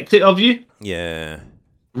expect it of you. Yeah.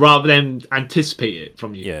 Rather than anticipate it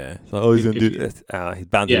from you. Yeah. So he's gonna do this. He's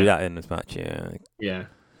bound to do that in this match. Yeah. Yeah.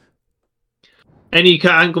 Any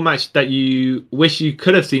Kurt Angle match that you wish you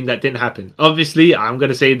could have seen that didn't happen? Obviously, I'm going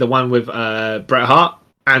to say the one with Bret Hart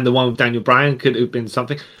and the one with Daniel Bryan could have been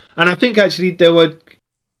something. And I think actually they were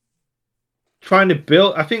trying to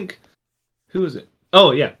build. I think, who was it?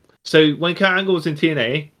 Oh yeah. So when Kurt Angle was in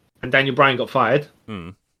TNA and Daniel Bryan got fired,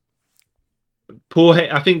 I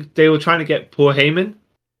think they were trying to get Paul Heyman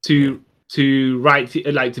to write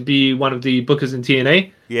to be one of the bookers in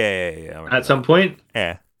TNA. Yeah. At some point.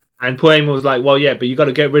 Yeah. And Paul Heyman was like, well, yeah, but you got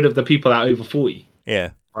to get rid of the people that are over 40.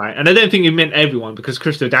 Yeah. Right. And I don't think he meant everyone, because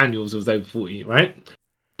Christopher Daniels was over 40, right?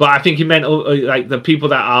 But I think he meant like the people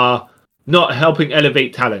that are not helping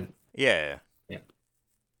elevate talent. Yeah.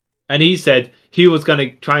 And he said he was going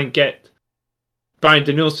to try and get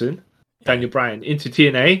Daniel Bryan, into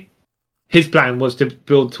TNA. His plan was to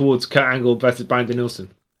build towards Kurt Angle versus Bryan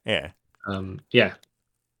Danielson. Yeah. And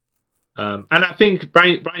I think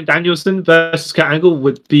Bryan Danielson versus Kurt Angle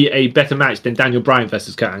would be a better match than Daniel Bryan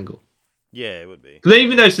versus Kurt Angle. Yeah, it would be. Because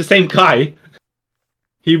even though it's the same guy,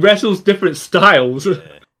 he wrestles different styles. Yeah.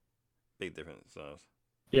 Big different styles.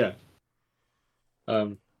 Yeah.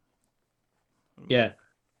 Um, yeah.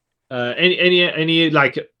 Any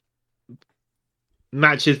like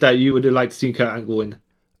matches that you would have liked to see Kurt Angle win?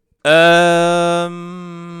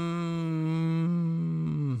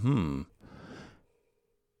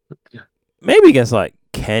 Maybe against like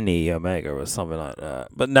Kenny Omega or something like that.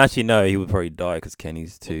 But actually, no, he would probably die because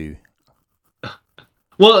Kenny's too.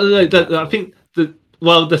 Well, I think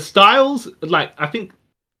the styles, like I think,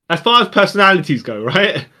 as far as personalities go,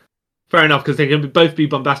 right? Fair enough, because they can both be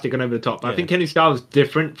bombastic and over the top. But I think Kenny's style is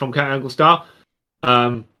different from Kurt Angle's style.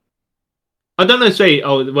 I don't know, say,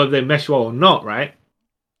 whether they mesh well or not, right?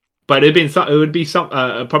 But it would be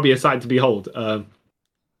probably a sight to behold.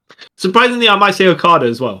 Surprisingly, I might say Okada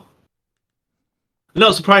as well.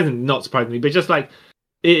 Not surprisingly, but just like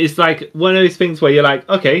it's like one of those things where you're like,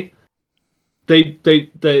 okay, they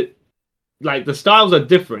like the styles are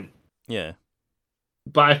different. Yeah.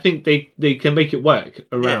 But I think they can make it work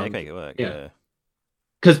around. Yeah, they can make it work. Yeah.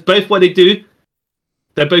 Because both what they do,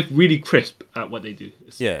 they're both really crisp at what they do.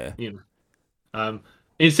 Yeah.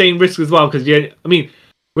 Insane risk as well. Because I mean,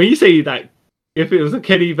 when you say that, if it was a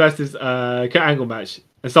Kenny versus Kurt Angle match,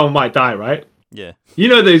 and someone might die, right? Yeah. You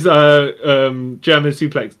know those German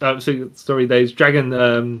suplex. Sorry, those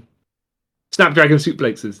Snapdragon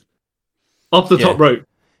suplexes off the top rope.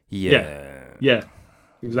 Yeah.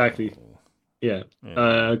 Exactly. Yeah.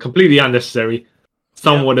 Completely unnecessary.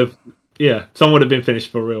 Some would have been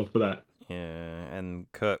finished for real for that. Yeah, and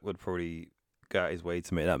Kurt would probably go out his way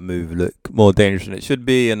to make that move look more dangerous than it should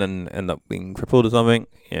be, and then end up being crippled or something.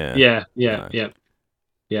 Yeah.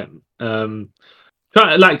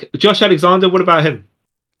 Like Josh Alexander, what about him?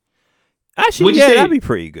 Actually, that'd be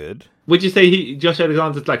pretty good. Would you say Josh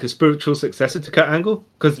Alexander's like a spiritual successor to Kurt Angle?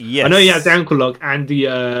 Because yes. I know he has the ankle lock and the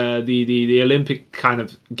Olympic kind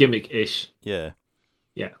of gimmick ish. Yeah.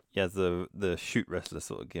 He has the shoot wrestler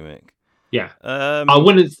sort of gimmick. Yeah. I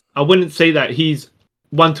wouldn't say that he's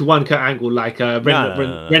 1-to-1 Kurt Angle like Ren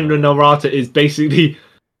Narata is basically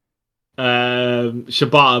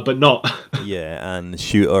Shibata, but not. Yeah, and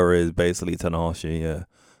Shooter is basically Tanahashi. Yeah.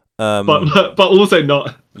 But also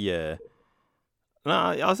not. Yeah. No,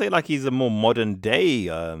 I'll say like he's a more modern day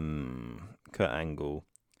Kurt Angle.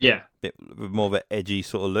 Yeah. Bit with more of an edgy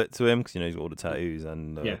sort of look to him because he's got all the tattoos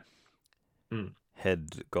and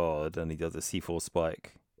head guard, and he does a C4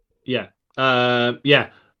 spike. Yeah. I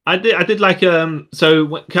did like so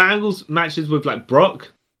Kurt Angle's matches with like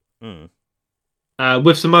Brock,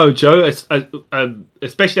 with Samoa Joe,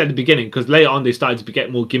 especially at the beginning, because later on they started to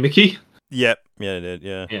get more gimmicky. Yep. Yeah, they did.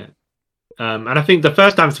 Yeah. And I think the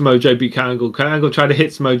first time Samoa Joe beat Kurt Angle tried to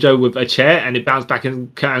hit Samoa Joe with a chair, and it bounced back in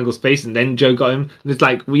Kurt Angle's face, and then Joe got him. And it's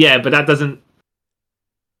like, well, yeah, but that doesn't.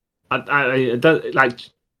 Like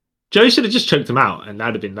Joe should have just choked him out, and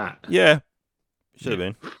that'd have been that. Yeah, should have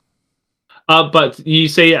been. But you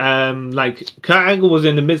say like Kurt Angle was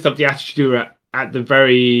in the midst of the Attitude Era at the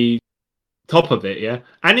very top of it, yeah,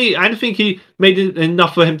 and I think he made it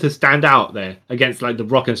enough for him to stand out there against like The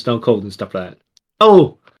Rock and Stone Cold and stuff like that.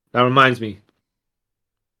 Oh, that reminds me.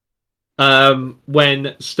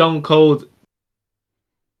 When Stone Cold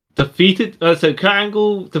defeated, so Kurt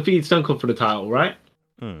Angle defeated Stone Cold for the title, right?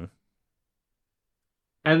 And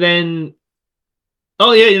then,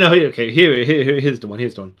 here's the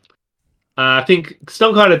one. I think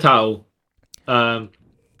Stone Cold had a title, and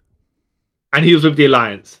he was with the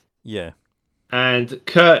Alliance. Yeah. And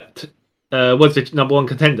Kurt was the number one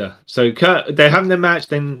contender. So they're having their match.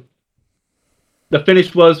 Then the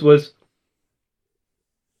finish was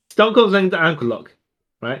Stone Cold's in the ankle lock,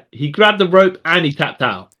 right? He grabbed the rope and he tapped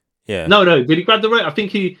out. Yeah. No. Did he grab the rope? I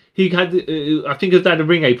think he had. I think it was at the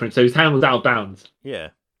ring apron, so his hand was out of bounds. Yeah.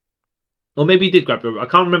 Or maybe he did grab the rope. I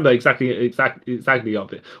can't remember exactly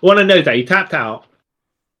of it. All I know is that he tapped out,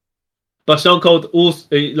 but Stone Cold also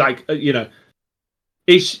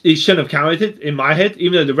it shouldn't have counted it in my head,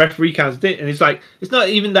 even though the referee counted it. And it's like it's not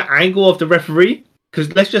even the angle of the referee,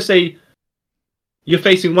 because let's just say you're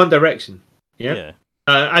facing one direction, yeah.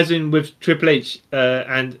 As in with Triple H,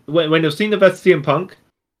 and when it was Cena versus CM Punk,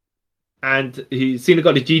 and Cena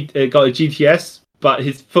got a GTS, but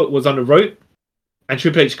his foot was on the rope, and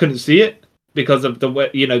Triple H couldn't see it because of the way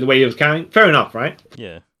he was counting. Fair enough, right?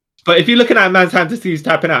 Yeah. But if you're looking at a man's hand to see he's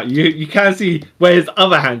tapping out, you can see where his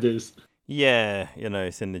other hand is. Yeah,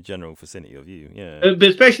 it's in the general vicinity of you. Yeah. But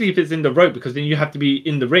especially if it's in the rope, because then you have to be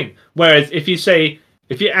in the ring. Whereas if you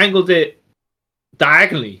angled it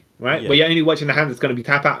diagonally, right, where you're only watching the hand that's going to be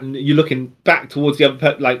tap out, and you're looking back towards the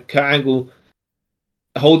other, like Kurt Angle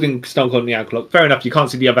holding Stone Cold in the ankle lock. Fair enough, you can't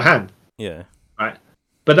see the other hand. Yeah. Right.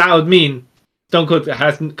 But that would mean Stone Cold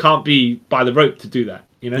can't be by the rope to do that.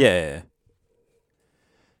 Yeah.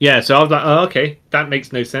 Yeah, so I was like, oh, okay, that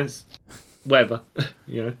makes no sense. Whatever,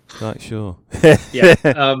 you know. Like, sure. Yeah.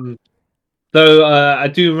 So I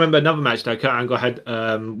do remember another match that Kurt Angle had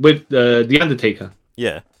with the Undertaker.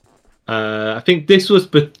 Yeah. I think this was,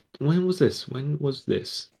 but when was this? When was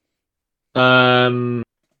this? Might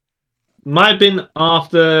have been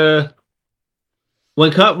after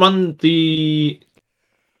when Kurt won the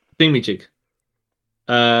thingamajig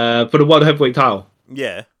for the World Heavyweight title,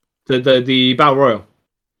 Yeah. the Battle Royal,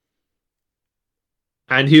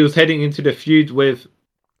 and he was heading into the feud with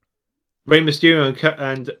Rey Mysterio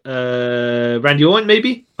and Randy Orton.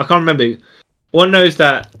 Maybe I can't remember. One knows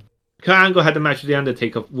that Kurt Angle had the match with the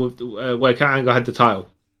Undertaker, where Kurt Angle had the title,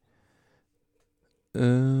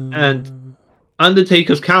 and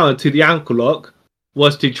Undertaker's counter to the ankle lock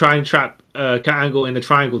was to try and trap Kurt Angle in a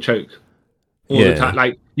triangle choke all the time.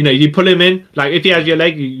 Like, you know, you pull him in. Like, if he has your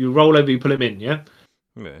leg, you roll over, you pull him in. Yeah.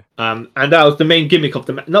 Yeah. And that was the main gimmick of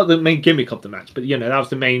the match. Not the main gimmick of the match, but you know, that was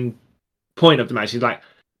the main point of the match. He's like,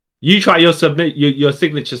 you try your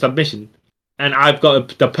signature submission, and I've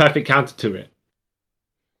got the perfect counter to it.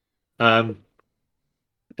 And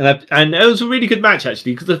it was a really good match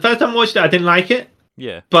actually, because the first time I watched it, I didn't like it.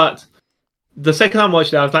 Yeah. But the second time I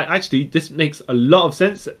watched it, I was like, actually, this makes a lot of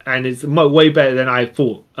sense, and it's way better than I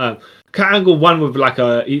thought. Kurt Angle won with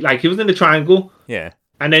he was in the triangle. Yeah.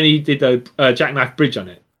 And then he did a jackknife bridge on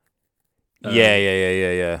it.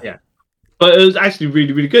 Yeah. But it was actually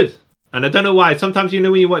really, really good. And I don't know why. Sometimes, you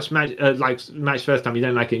know, when you watch match first time, you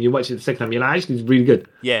don't like it. And you watch it the second time, you're like, actually, it's really good.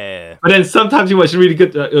 Yeah. But then sometimes you watch a really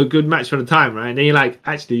good match for the time, right? And then you're like,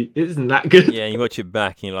 actually, it isn't that good. Yeah, and you watch it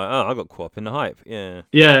back and you're like, oh, I got caught up in the hype. Yeah.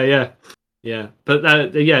 Yeah.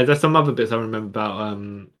 But there's some other bits I remember about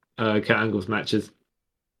Kurt Angle's matches.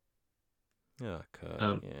 Yeah.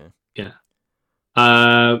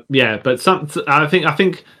 But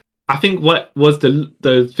I think what was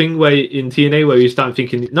the thing where in TNA where you start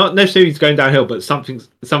thinking not necessarily he's going downhill, but something's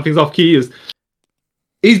off key is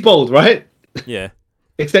he's bald, right? Yeah.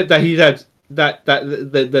 Except that he's had the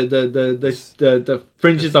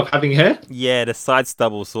fringes of having hair. Yeah, the side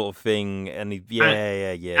stubble sort of thing, and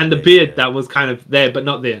And the beard that was kind of there but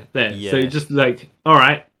not there. Yeah. So you're just like, all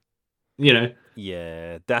right, you know.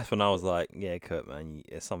 Yeah, that's when I was like, yeah, Kurt, man,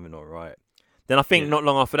 there's something not right. Then I think not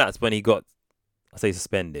long after that's when he got, I say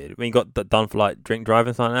suspended, when he got done for like drink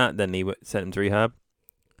driving, something like that, then he sent him to rehab.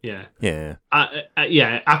 Yeah.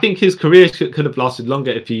 I think his career could have lasted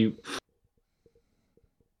longer if he...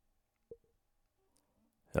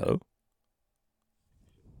 Hello?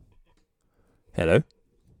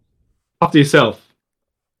 After yourself.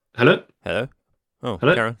 Hello? Oh,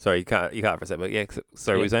 hello? Karen, sorry, you cut for a sec, but yeah,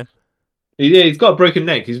 sorry, what were you saying? Yeah, he's got a broken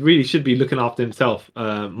neck. He really should be looking after himself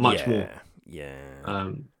much more. Yeah.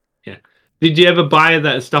 Did you ever buy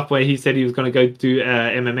that stuff where he said he was going to go do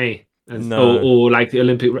MMA? Or like the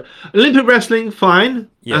Olympic wrestling? Fine,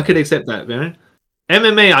 I could accept that, man.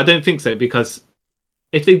 MMA, I don't think so, because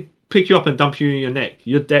if they pick you up and dump you in your neck,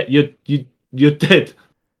 you're dead. You're dead.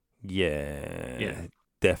 Yeah,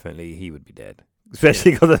 definitely, he would be dead,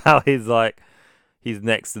 especially because of how his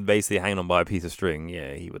neck's basically hanging on by a piece of string.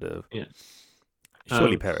 Yeah, he would have. Yeah,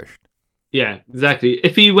 surely perished. Yeah, exactly.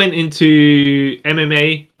 If he went into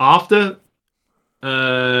MMA after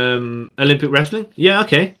Olympic wrestling, yeah,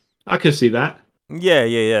 okay, I could see that.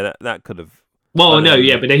 Yeah. That could have. Well, no,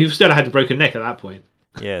 but then he still had a broken neck at that point.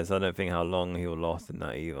 Yeah, so I don't think how long he'll last in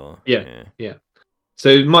that either. Yeah.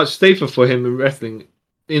 So much safer for him in wrestling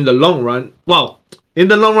in the long run. Well, in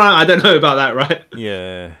the long run, I don't know about that, right?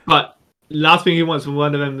 Yeah. But last thing he wants from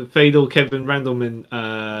one of them, fatal Kevin Randleman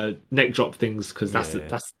neck drop things, because that's the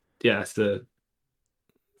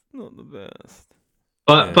not the best.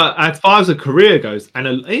 But as far as a career goes, and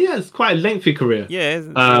it's quite a lengthy career. Yeah, it's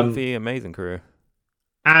a lengthy, amazing career.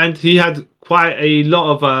 And he had quite a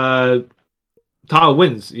lot of title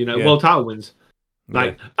wins, world title wins.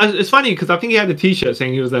 Like, it's funny because I think he had a T-shirt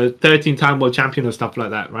saying he was a 13-time world champion or stuff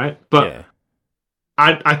like that, right? But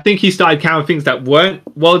I think he started counting things that weren't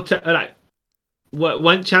weren't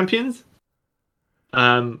champions.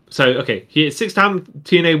 So okay, he is 6-time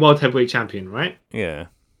TNA World Heavyweight Champion, right? Yeah.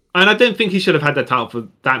 And I don't think he should have had that title for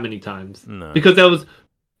that many times. No. Because there was,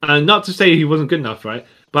 not to say he wasn't good enough, right?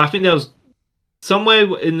 But I think there was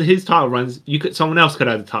somewhere in his title runs, someone else could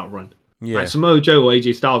have had a title run. Yeah. Like Samoa Joe or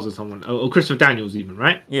AJ Styles or someone, or Christopher Daniels even,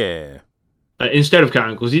 right? Yeah. Instead of Kurt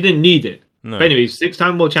Angle, because he didn't need it. No. But anyway,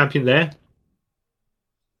 6-time world champion there.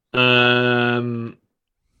 1-time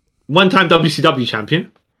WCW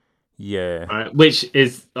champion. Yeah. Right, which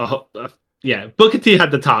is Booker T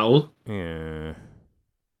had the title. Yeah.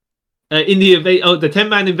 In the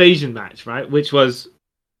 10-man invasion match, right? Which was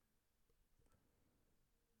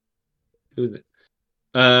Who was it?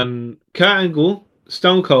 Kurt Angle,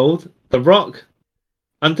 Stone Cold, The Rock,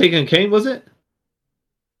 Undertaker, and Kane. Was it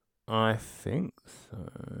I think so.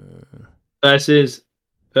 versus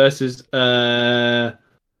versus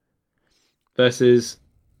versus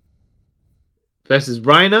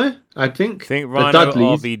Rhino? I think. I think The Rhino,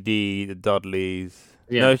 Dudleys. RVD, the Dudleys.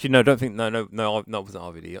 Yeah. No, actually, no, don't think. No, it wasn't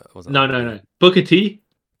RVD. It wasn't No, RVD. no, no. Booker T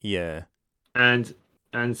Yeah, and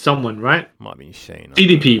someone, right? might have been Shane.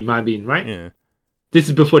 CDP might have been, right? Yeah, This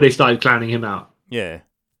is before they started clowning him out. yeah,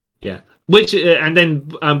 Yeah. Which and then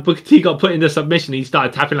Booker T got put in the submission. He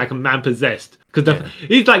started tapping like a man possessed because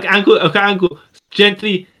he's like ankle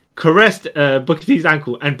gently caressed Booker T's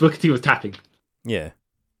ankle, and Booker T was tapping. yeah.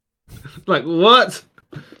 Like what?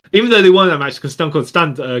 Even though they won that match because Stone Cold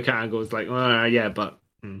stunned Kurt Angle, it's like yeah, but.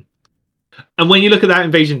 And when you look at that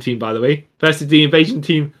Invasion team, by the way, versus the Invasion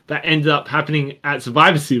team that ended up happening at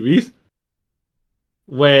Survivor Series,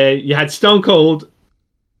 where you had Stone Cold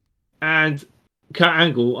and Kurt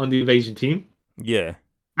Angle on the Invasion team, Yeah.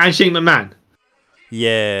 and Shane McMahon.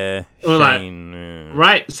 Yeah. Or like- Shane. Yeah.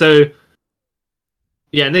 Right? So,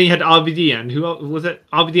 yeah, and then you had RVD and who else was it?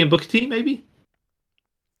 RVD and Booker T, maybe?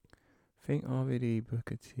 I think RVD,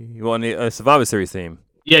 Booker T. Well, on the Survivor Series team.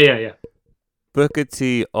 Yeah. Booker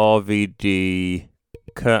T, RVD,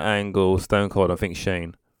 Kurt Angle, Stone Cold, I think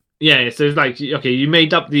Shane. Yeah, so it's like, okay, you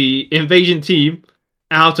made up the Invasion team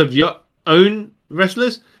out of your own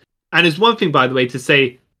wrestlers. And it's one thing, by the way, to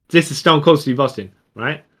say, this is Stone Cold Steve Austin,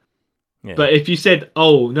 right? Yeah. But if you said,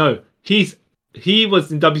 oh, no, he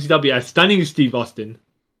was in WCW as Stunning Steve Austin,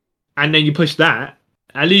 and then you push that,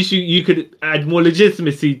 at least you could add more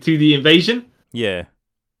legitimacy to the Invasion, Yeah.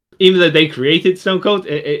 even though they created Stone Cold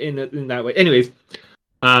in that way. Anyways,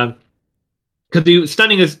 because the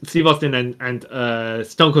Stunning as Steve Austin and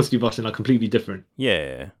Stone Cold Steve Austin are completely different.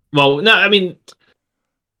 Yeah. Well, no, I mean,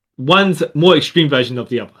 one's more extreme version of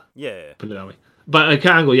the other. Yeah. Put it that way. But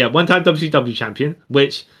Kurt Angle, yeah, one-time WCW champion,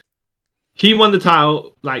 which he won the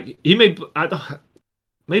title. Like he made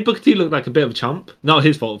Booker T look like a bit of a chump. Not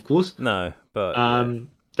his fault, of course. No, but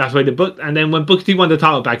That's why they booked. And then when Booker T won the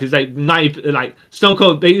title back, it's like Stone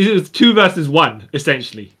Cold. It was 2 versus 1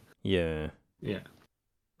 essentially. yeah.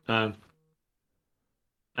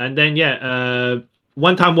 And then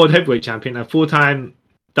one-time world heavyweight champion and 4-time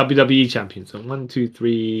WWE champion. So 1, 2,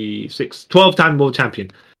 3, 6, 12-time world champion.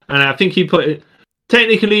 And I think he put it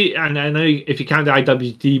technically, and I know if you count the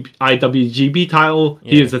IWGB title,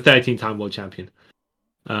 he is a 13-time world champion.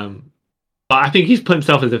 But I think he's put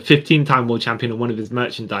himself as a 15-time world champion on one of his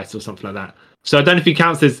merchandise or something like that. So I don't know if he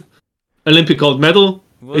counts his Olympic gold medal.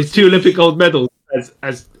 His 2 Olympic gold medals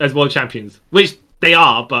as world champions, which they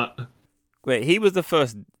are. But wait, he was the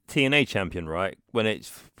first TNA champion, right? When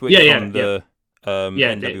it's Yeah, the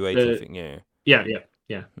NWA thing. Yeah.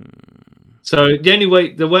 Yeah. So the only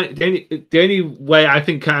way I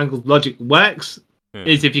think Kurt Angle's logic works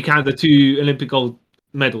is if you count the 2 Olympic gold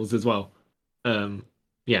medals as well.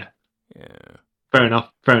 Yeah. Fair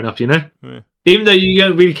enough. You know, even though you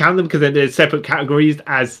don't really count them because they're separate categories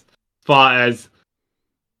as far as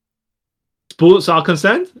sports are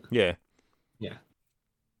concerned. Yeah.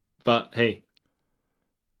 But hey,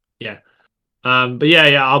 yeah. But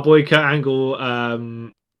yeah, our boy Kurt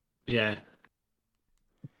Angle,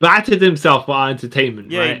 battered himself for our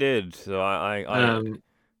entertainment. Yeah, right? he did. So I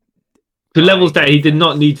to levels that he did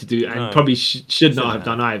not need to do, and No. probably should not have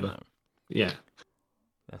done either. No. Yeah.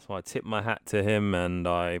 That's why I tip my hat to him, and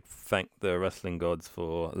I thank the wrestling gods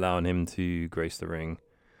for allowing him to grace the ring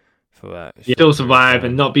for that. Still survive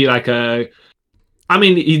and not be like a. I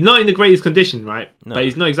mean, he's not in the greatest condition, right? No. But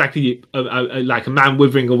he's not exactly like a man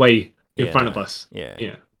withering away in front of us. Yeah.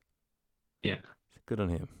 Good on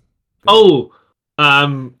him.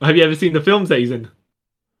 Have you ever seen the films that he's in?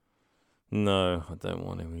 No, I don't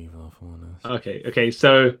want him either. For honest. Okay.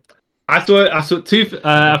 So I saw 2.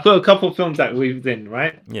 I've got a couple of films that we've in,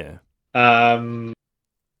 right? Yeah.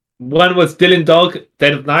 One was Dylan Dog,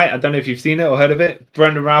 Dead of Night. I don't know if you've seen it or heard of it.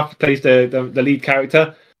 Brandon Routh plays the lead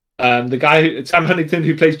character. The guy Sam Huntington,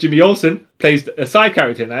 who plays Jimmy Olsen, plays a side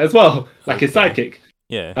character in that as well, like his sidekick.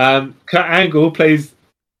 Yeah. Kurt Angle plays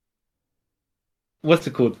what's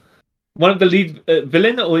it called? One of the lead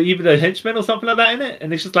villain or even a henchman or something like that in it,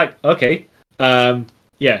 and it's just like okay,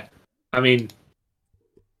 yeah. I mean,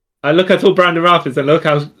 I look at how Brandon Routh is and look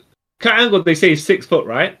how Kurt Angle. They say he's 6 foot,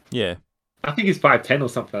 right? Yeah. I think he's 5'10" or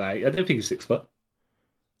something like that. I don't think he's 6 foot.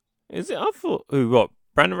 Is it? I thought. What?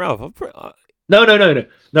 Brandon Ralph? No.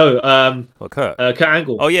 What, Kurt? Kurt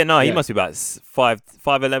Angle. Oh yeah, no, he must be about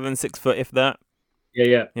 5'11", 6 foot, if that.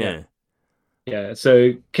 Yeah.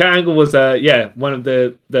 So Kurt Angle was one of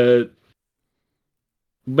the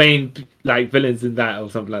main like villains in that or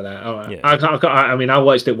something like that. All right. Yeah. I mean, I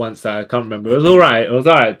watched it once. So I can't remember. It was all right. It was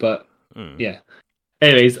all right, but yeah.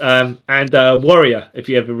 Anyways, and Warrior, if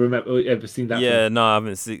you ever seen that. Yeah, film. no, I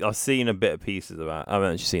haven't seen. I've seen a bit of pieces of that. I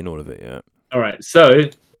haven't actually seen all of it yet. All right, so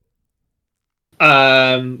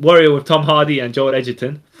Warrior with Tom Hardy and Joel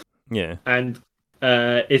Edgerton. Yeah. And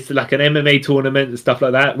it's like an MMA tournament and stuff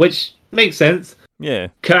like that, which makes sense. Yeah.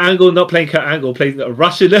 Kurt Angle not playing Kurt Angle, playing a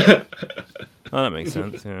Russian. Oh, that makes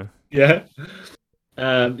sense. Yeah. Yeah.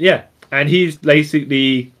 Yeah, and he's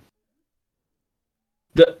basically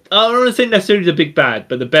I don't want to say necessarily the big bad,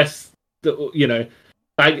 but the best.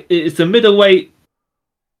 Like it's a middleweight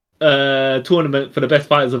tournament for the best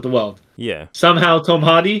fighters of the world. Yeah. Somehow Tom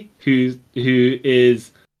Hardy, who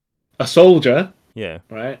is a soldier. Yeah.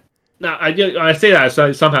 Right. Now I say that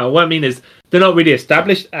so somehow. What I mean is they're not really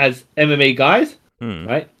established as MMA guys.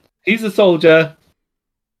 Right. He's a soldier,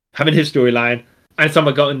 having his storyline, and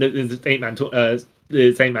someone got in the 8-man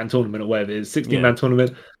tournament or whatever it is, 16-man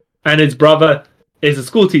tournament, and his brother is a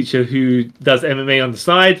school teacher who does MMA on the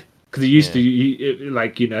side because he used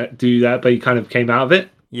to do that, but he kind of came out of it.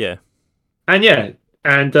 Yeah. And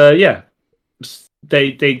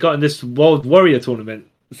they got in this World Warrior tournament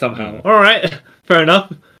somehow. All right, fair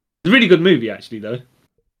enough. It's a really good movie, actually, though.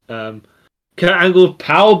 Kurt Angle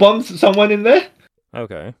power bombs someone in there.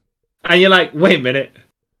 Okay. And you're like, wait a minute.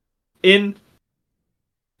 In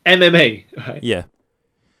MMA, right? Yeah.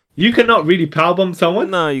 You cannot really powerbomb someone.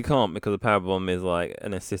 No, you can't, because a powerbomb is like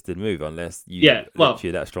an assisted move unless you're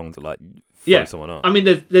that strong to like throw someone up. I mean,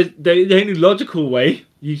 the only logical way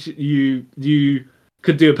you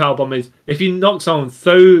could do a powerbomb is if you knock someone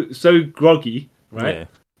so groggy, right,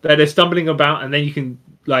 that they're stumbling about, and then you can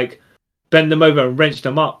like bend them over and wrench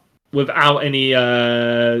them up without any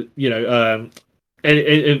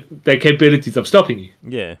their capabilities of stopping you.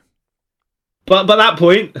 Yeah. But by that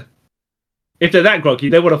point, if they're that groggy,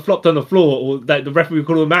 they would have flopped on the floor, or that the referee would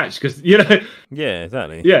call a match because Yeah,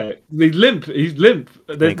 exactly. Yeah, he's limp.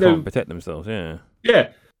 They can't protect themselves. Yeah. Yeah,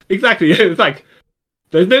 exactly. It's like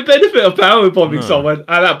there's no benefit of power bombing someone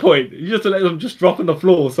at that point. You just let them just drop on the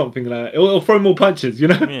floor or something like that, or throw more punches.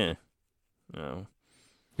 Yeah. No.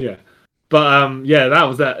 Yeah. But that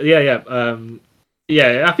was that. Yeah.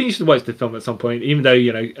 I think you should watch the film at some point, even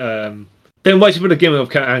though don't watch it for the gimmick of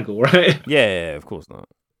Kurt Angle, right? Yeah, of course not.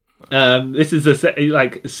 This is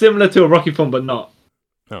like similar to a Rocky film, but not.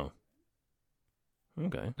 Oh.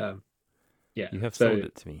 Okay. Yeah. You have sold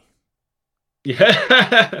it to me.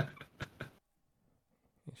 Yeah.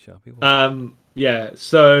 Shall be yeah.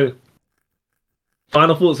 So,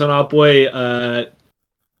 final thoughts on our boy.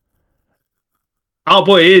 Our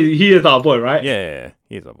boy he is our boy, right? Yeah,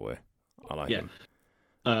 he is our boy. I like him.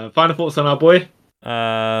 Final thoughts on our boy.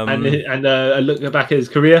 And a look back at his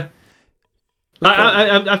career.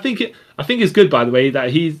 I think it's good, by the way, that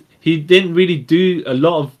he didn't really do a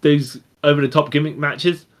lot of those over the top gimmick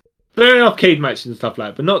matches. Fair enough, cage matches and stuff like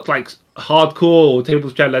that, but not like hardcore or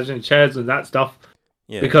tables, chair, legend chairs and that stuff.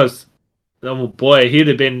 Yeah. Because oh boy, he'd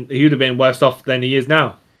have been worse off than he is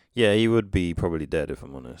now. Yeah, he would be probably dead, if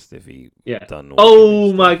I'm honest, if he done.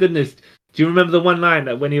 Oh my goodness! Do you remember the one line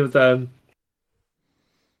that when he was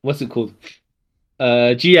what's it called?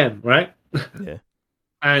 GM, right? Yeah.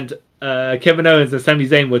 And Kevin Owens and Sami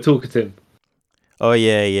Zayn were talking to him. Oh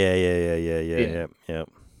yeah.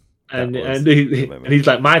 And he's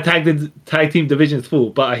like, my tag team division's full,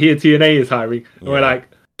 but I hear TNA is hiring. And we're like,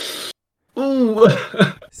 ooh.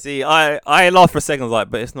 See, I laughed for a second, like,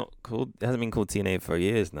 but it's not called. It hasn't been called TNA for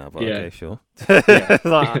years now. But okay, sure.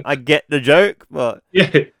 Like, I get the joke, but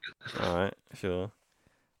all right, sure.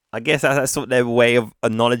 I guess that's sort of their way of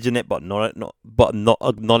acknowledging it, but not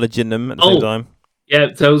acknowledging them at the same time.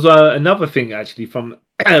 Yeah, so it was another thing actually from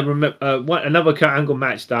another Kurt Angle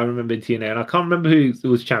match that I remember in TNA, and I can't remember who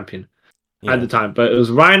was champion at the time, but it was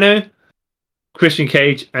Rhino, Christian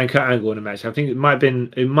Cage, and Kurt Angle in a match. I think it might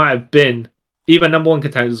have been either number one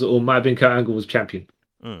contenders or might have been Kurt Angle was champion.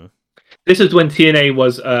 This is when TNA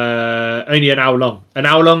was only an hour long,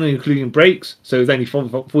 including breaks, so it was only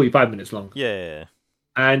 45 minutes long. Yeah.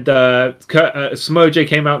 And Samoa Joe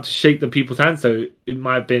came out to shake the people's hands, so it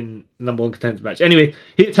might have been number one contender match. Anyway,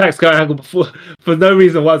 he attacks Kurt Angle for no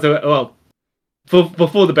reason whatsoever. Well,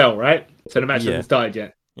 before the bell, right? So the match hasn't started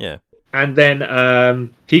yet. Yeah. And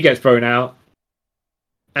then he gets thrown out,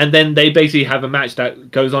 and then they basically have a match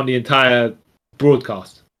that goes on the entire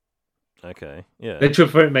broadcast. Okay. Yeah. The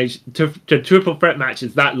triple threat match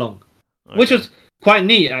is that long, which was quite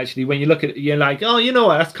neat actually. When you look at it, you're like, oh, you know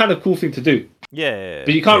what? That's kind of a cool thing to do. Yeah,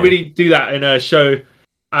 but you can't really do that in a show. You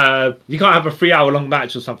can't have a 3 hour long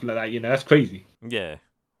match or something like that. That's crazy. Yeah.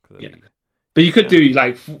 But you could do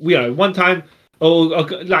like one time or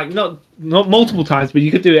like not multiple times, but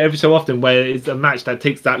you could do it every so often where it's a match that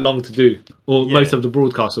takes that long to do, or most of the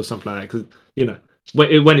broadcast or something like that. Because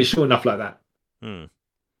when it's short enough like that. You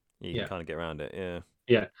can kind of get around it.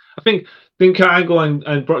 Yeah. I think Kurt Angle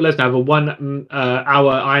and Brock Lesnar have a 1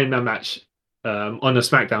 hour Iron Man match on a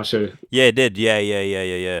SmackDown show. Yeah, it did.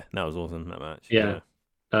 Yeah. That was awesome, that match. Yeah.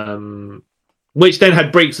 Which then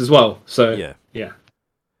had breaks as well. So yeah.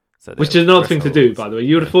 So which is another thing to do, by the way.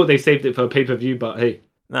 You would have thought they saved it for a pay-per-view, but hey.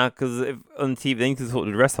 Nah, because on TV they need to talk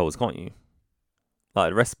to the rest holds, can't you?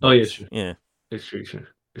 Like the rest. Oh yeah, true. Yeah. It's true.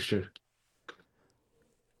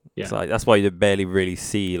 Yeah. So, like, that's why you barely really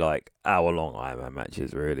see like hour-long Iron Man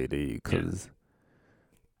matches, really, do you? Because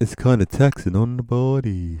it's kind of taxing on the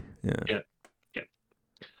body. Yeah.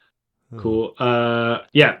 Cool.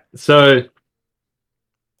 So.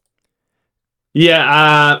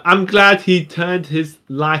 Yeah, I'm glad he turned his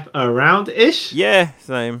life around-ish. Yeah,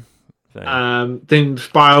 same. Didn't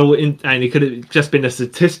spiral in, and he could have just been a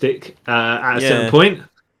statistic at a certain point.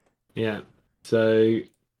 Yeah, so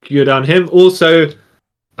good on him. Also,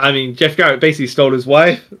 I mean, Jeff Jarrett basically stole his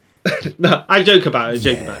wife. No, I joke about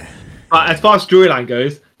it. But as far as storyline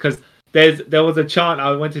goes, because there was a chant.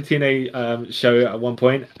 I went to TNA show at one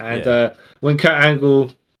point, and when Kurt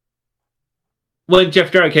Angle. When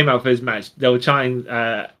Jeff Jarrett came out for his match, they were chanting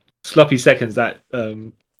sloppy seconds at Jeff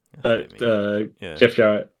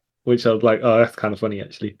Jarrett, which I was like, oh, that's kind of funny,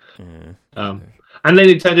 actually. And then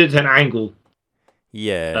it turned into an angle.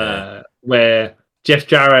 Yeah. Where Jeff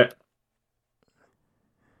Jarrett...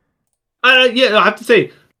 I have to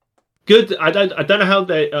say, good. I don't know how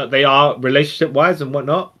they are relationship-wise and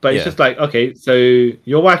whatnot, but it's just like, okay, so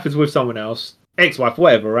your wife is with someone else, ex-wife,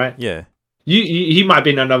 whatever, right? Yeah. He might be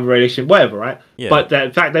in another relation, whatever, right? Yeah. But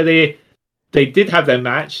the fact that they did have their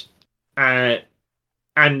match, and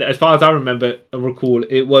as far as I recall,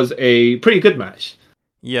 it was a pretty good match.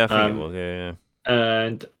 Yeah, I think it was. Yeah.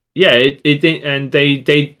 And it didn't, and they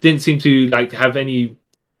didn't seem to like have any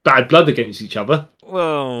bad blood against each other.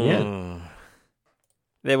 Well,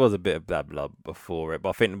 there was a bit of bad blood before it, but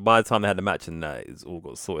I think by the time they had the match and that, it's all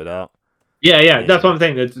got sorted out. Yeah. That's what I'm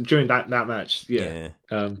saying. During that match, yeah.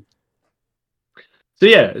 So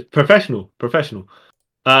yeah, professional.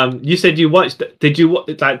 You said you watched. Did you watch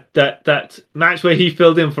that match where he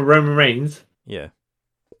filled in for Roman Reigns? Yeah.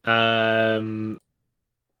 The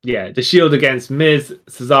Shield against Miz,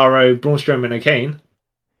 Cesaro, Braun Strowman, and Kane.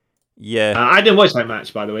 Yeah. I didn't watch that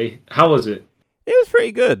match, by the way. How was it? It was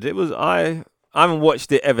pretty good. It was. I haven't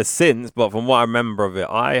watched it ever since, but from what I remember of it,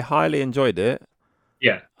 I highly enjoyed it.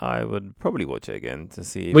 Yeah. I would probably watch it again to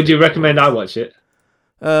see. Would you recommend I watch it?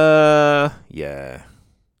 Yeah.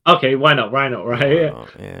 Okay, why not? Right?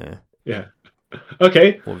 Yeah.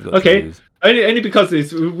 Okay. Only because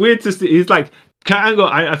it's weird to see. It's like Kurt Angle.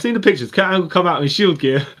 I've seen the pictures. Kurt Angle come out in Shield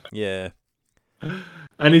gear. Yeah.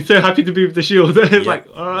 And he's so happy to be with the Shield. It's like,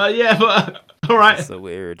 but all right. That's so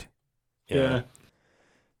weird. Yeah.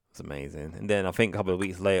 It's amazing. And then I think a couple of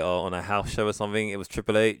weeks later on a house show or something, it was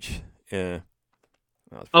Triple H. Yeah.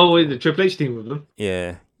 Oh, the Triple H team with them.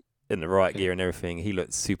 Yeah. In the right gear and everything. He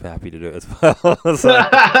looked super happy to do it as well.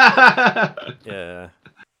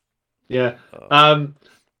 Yeah. I'm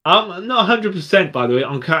not 100%, by the way,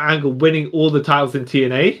 on Kurt Angle winning all the titles in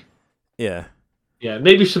TNA. Yeah. Yeah,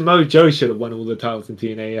 maybe Samoa Joe should have won all the titles in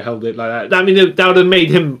TNA and held it like that. I mean, that would have made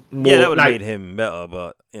him more... Yeah, that would have made him better,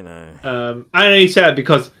 but, I only say that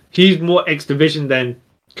because he's more X Division than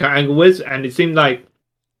Kurt Angle is, and it seemed like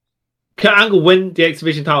Kurt Angle win the X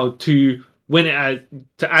Division title to win it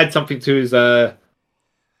to add something to his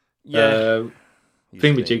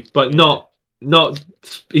thingamajig, but not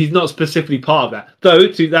he's not specifically part of that. Though,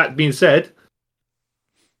 to that being said,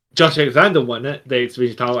 Josh Alexander won it, the X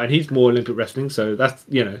Division title, and he's more Olympic wrestling, so that's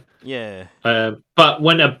Yeah. But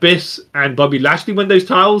when Abyss and Bobby Lashley win those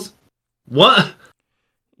titles, what?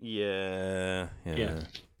 Yeah.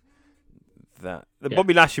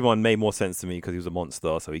 Bobby Lashley one made more sense to me because he was a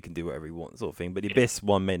monster, so he can do whatever he wants, sort of thing. But the Abyss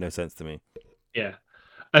one made no sense to me. Yeah,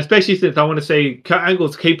 especially since I want to say Kurt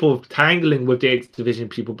Angle's capable of tangling with the X Division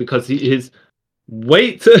people because his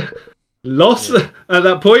weight loss at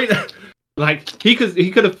that point, like he could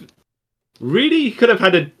have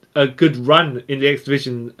had a good run in the X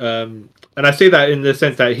Division, and I say that in the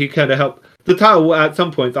sense that he kind of helped. The title at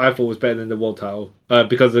some points I thought was better than the world title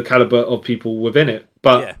because of the caliber of people within it,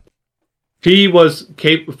 but he was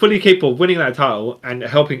fully capable of winning that title and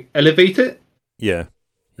helping elevate it. Yeah.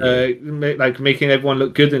 Like making everyone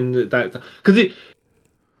look good and that because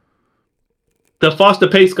the faster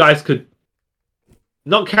paced guys could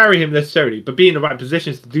not carry him necessarily, but be in the right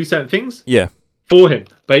positions to do certain things. Yeah. for him,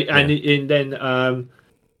 but and then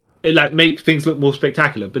it like make things look more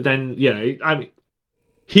spectacular. But then I mean,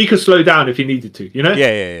 he could slow down if he needed to,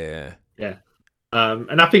 Yeah.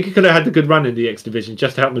 And I think he could have had a good run in the X division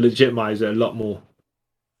just to help him legitimize it a lot more.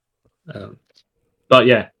 But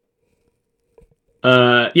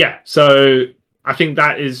so I think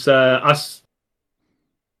that is us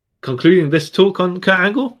concluding this talk on Kurt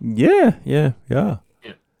Angle. Yeah. Yeah.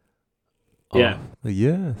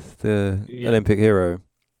 Yes, the Olympic hero.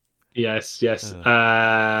 Yes.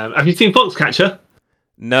 Have you seen Foxcatcher?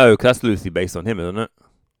 No, because that's loosely based on him, isn't it?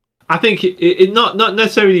 I think it not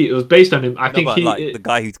necessarily it was based on him. I think the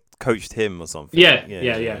guy who coached him or something.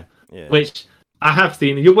 Yeah. Which I have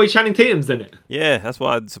seen. Your boy Channing Tatum's in it. Yeah, that's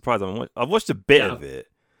why I'm surprised. I've watched a bit of it.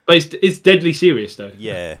 But it's deadly serious though.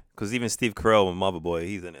 Yeah, because even Steve Carell and Motherboy,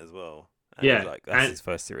 he's in it as well. And that's his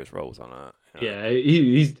first serious roles on that. Yeah,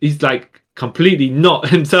 he's like completely not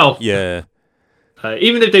himself. Yeah.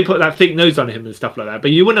 Even if they put that fake nose on him and stuff like that,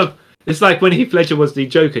 but you wouldn't have. It's like when Heath Ledger was the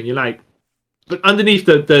Joker, and you're like, but underneath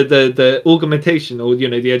the augmentation or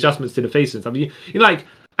the adjustments to the face and stuff, you're like,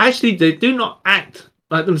 actually they do not act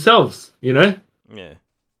like themselves, Yeah.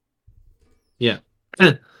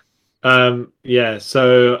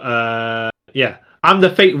 So I'm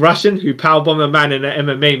the fake Russian who powerbomb a man in an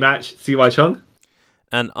MMA match, CY Chung.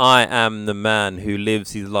 And I am the man who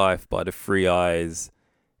lives his life by the three I's: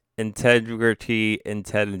 integrity,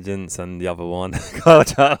 intelligence, and the other one.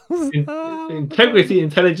 Integrity,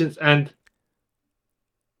 intelligence, and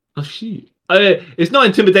it's not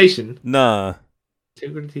intimidation. Nah.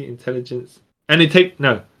 Integrity, intelligence, and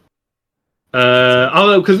because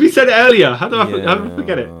we said it earlier. How do I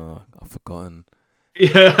forget it? I've forgotten.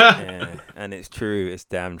 Yeah. And it's true. It's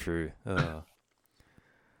damn true. What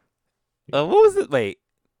was it? Wait,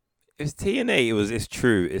 it was TNA. It's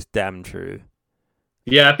true. It's damn true.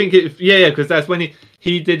 Yeah, I think because that's when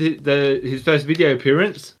he did his first video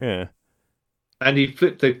appearance. Yeah. And he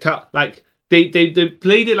flipped the like they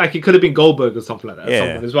played it like it could have been Goldberg or something like that. Yeah.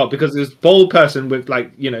 Someone as well, because it was bold person with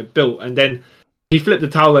built, and then he flipped the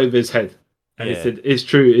towel over his head. And he said, "It's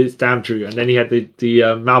true, it's damn true." And then he had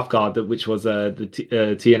the mouth guard which was the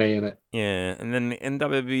TNA in it. Yeah, and then in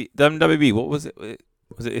WWE, what was it?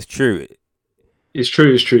 Was it? It's true. It's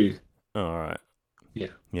true. It's true. Oh, all right. Yeah.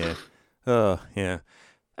 Oh, yeah.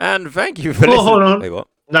 And thank you for listening. Hold on. Wait, what?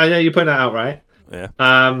 No, you put that out right. Yeah.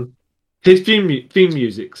 His theme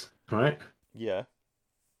musics, right? Yeah.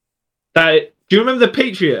 Do you remember the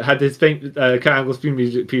Patriot had his Kurt Angle's theme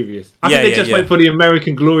music previous? I think they just went for the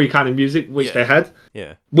American Glory kind of music, which they had.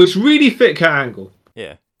 Yeah. Which really fit Kurt Angle.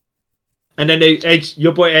 Yeah. And then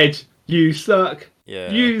your boy Edge, you suck.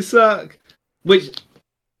 Yeah. You suck. Which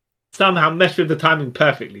somehow meshed with the timing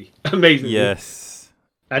perfectly. Amazingly. Yes.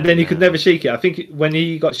 And then he could never shake it. I think when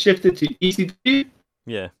he got shifted to ECW,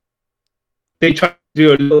 they tried to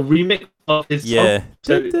do a little remix of his song.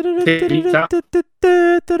 So take beats out.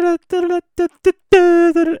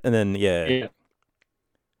 And then and then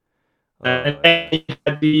he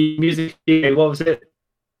had the music. What was it?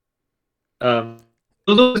 It was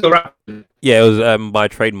also rap. Yeah, it was by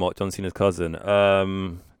Trademark, John Cena's cousin. I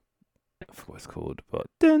forgot what it's called, but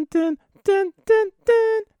dun dun dun dun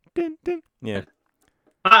dun dun dun. Yeah.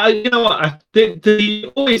 You know what? Did he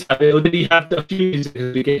always have it, or did he have a few music in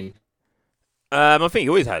the beginning? I think he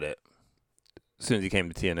always had it as soon as he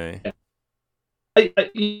came to TNA. Yeah. I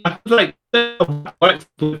feel like it worked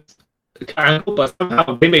with Angle, but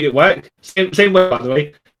somehow they made it work. Same way, by the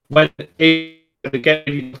way, when they get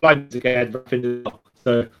fly music again,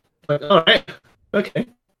 so all right, okay.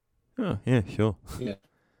 Oh yeah, sure. Yeah.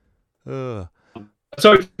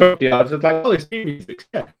 Sorry, I was just like, it's new music.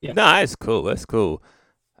 Yeah. No, it's cool. That's cool.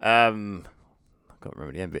 I can't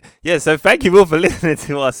remember the end bit. Yeah, so thank you all for listening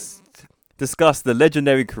to us discuss the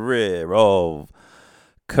legendary career of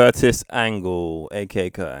Curtis Angle, aka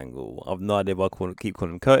Kurt Angle. I've no idea why I keep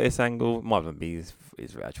calling him Curtis Angle. Might even be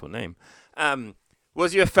his actual name.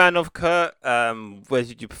 Was you a fan of Kurt? Where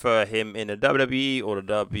did you prefer him in the WWE or the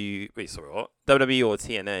WWE or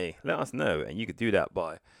TNA? Let us know, and you could do that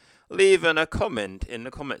by leaving a comment in the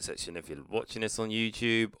comment section if you're watching this on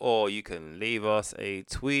YouTube, or you can leave us a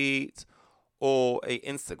tweet or a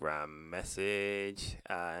Instagram message,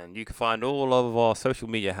 and you can find all of our social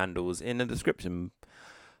media handles in the description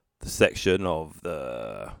section of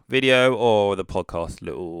the video or the podcast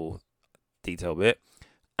little detail bit.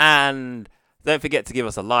 And don't forget to give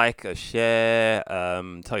us a like, a share,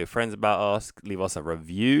 tell your friends about us, leave us a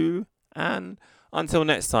review, and until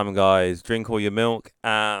next time, guys, drink all your milk,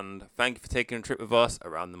 and thank you for taking a trip with us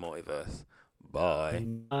around the multiverse. Bye.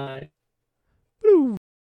 Bye.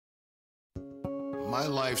 My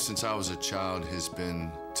life since I was a child has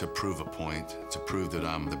been to prove a point, to prove that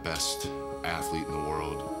I'm the best athlete in the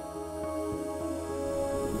world.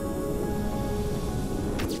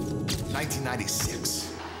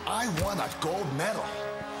 1996, I won a gold medal.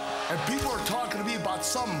 And people are talking to me about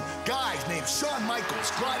some guy named Shawn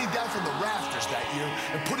Michaels gliding down from the rafters that year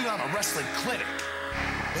and putting on a wrestling clinic.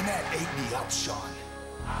 And that ate me up, Shawn.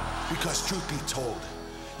 Because truth be told,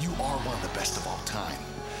 you are one of the best of all time.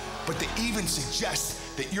 But to even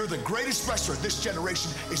suggest that you're the greatest wrestler of this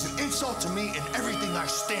generation is an insult to me and everything I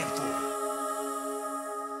stand for.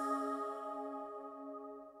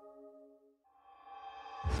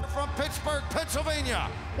 From Pittsburgh, Pennsylvania,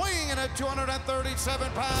 weighing in at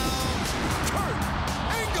 237 pounds, Kurt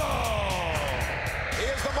Angle! He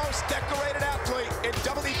is the most decorated athlete in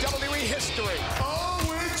WWE history. Oh,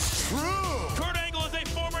 it's true! Kurt Angle is a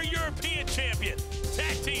former European champion,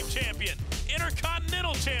 tag team champion,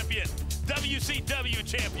 intercontinental champion, WCW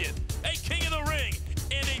champion, a king of the ring,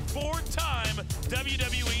 and a 4-time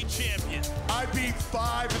WWE champion. I beat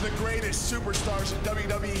 5 of the greatest superstars in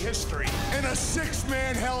WWE history in a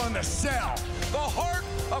 6-man Hell in a Cell. The heart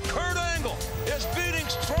of Kurt Angle is beating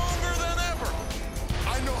stronger than ever.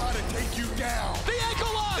 I know how to take you down. The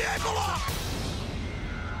ankle lock! The ankle lock!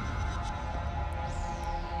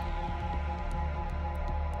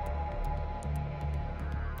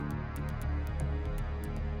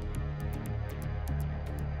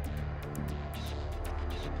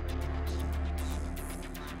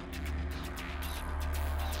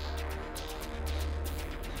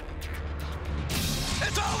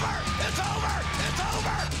 It's over! It's over! It's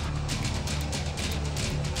over!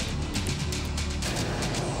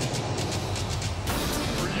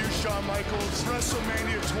 For you, Shawn Michaels,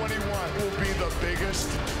 WrestleMania 21 will be the biggest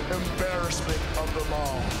embarrassment of them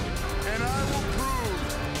all. And I will prove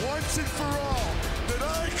once and for all that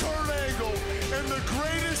I, Kurt Angle, am the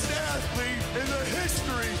greatest athlete in the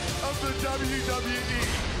history of the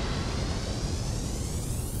WWE.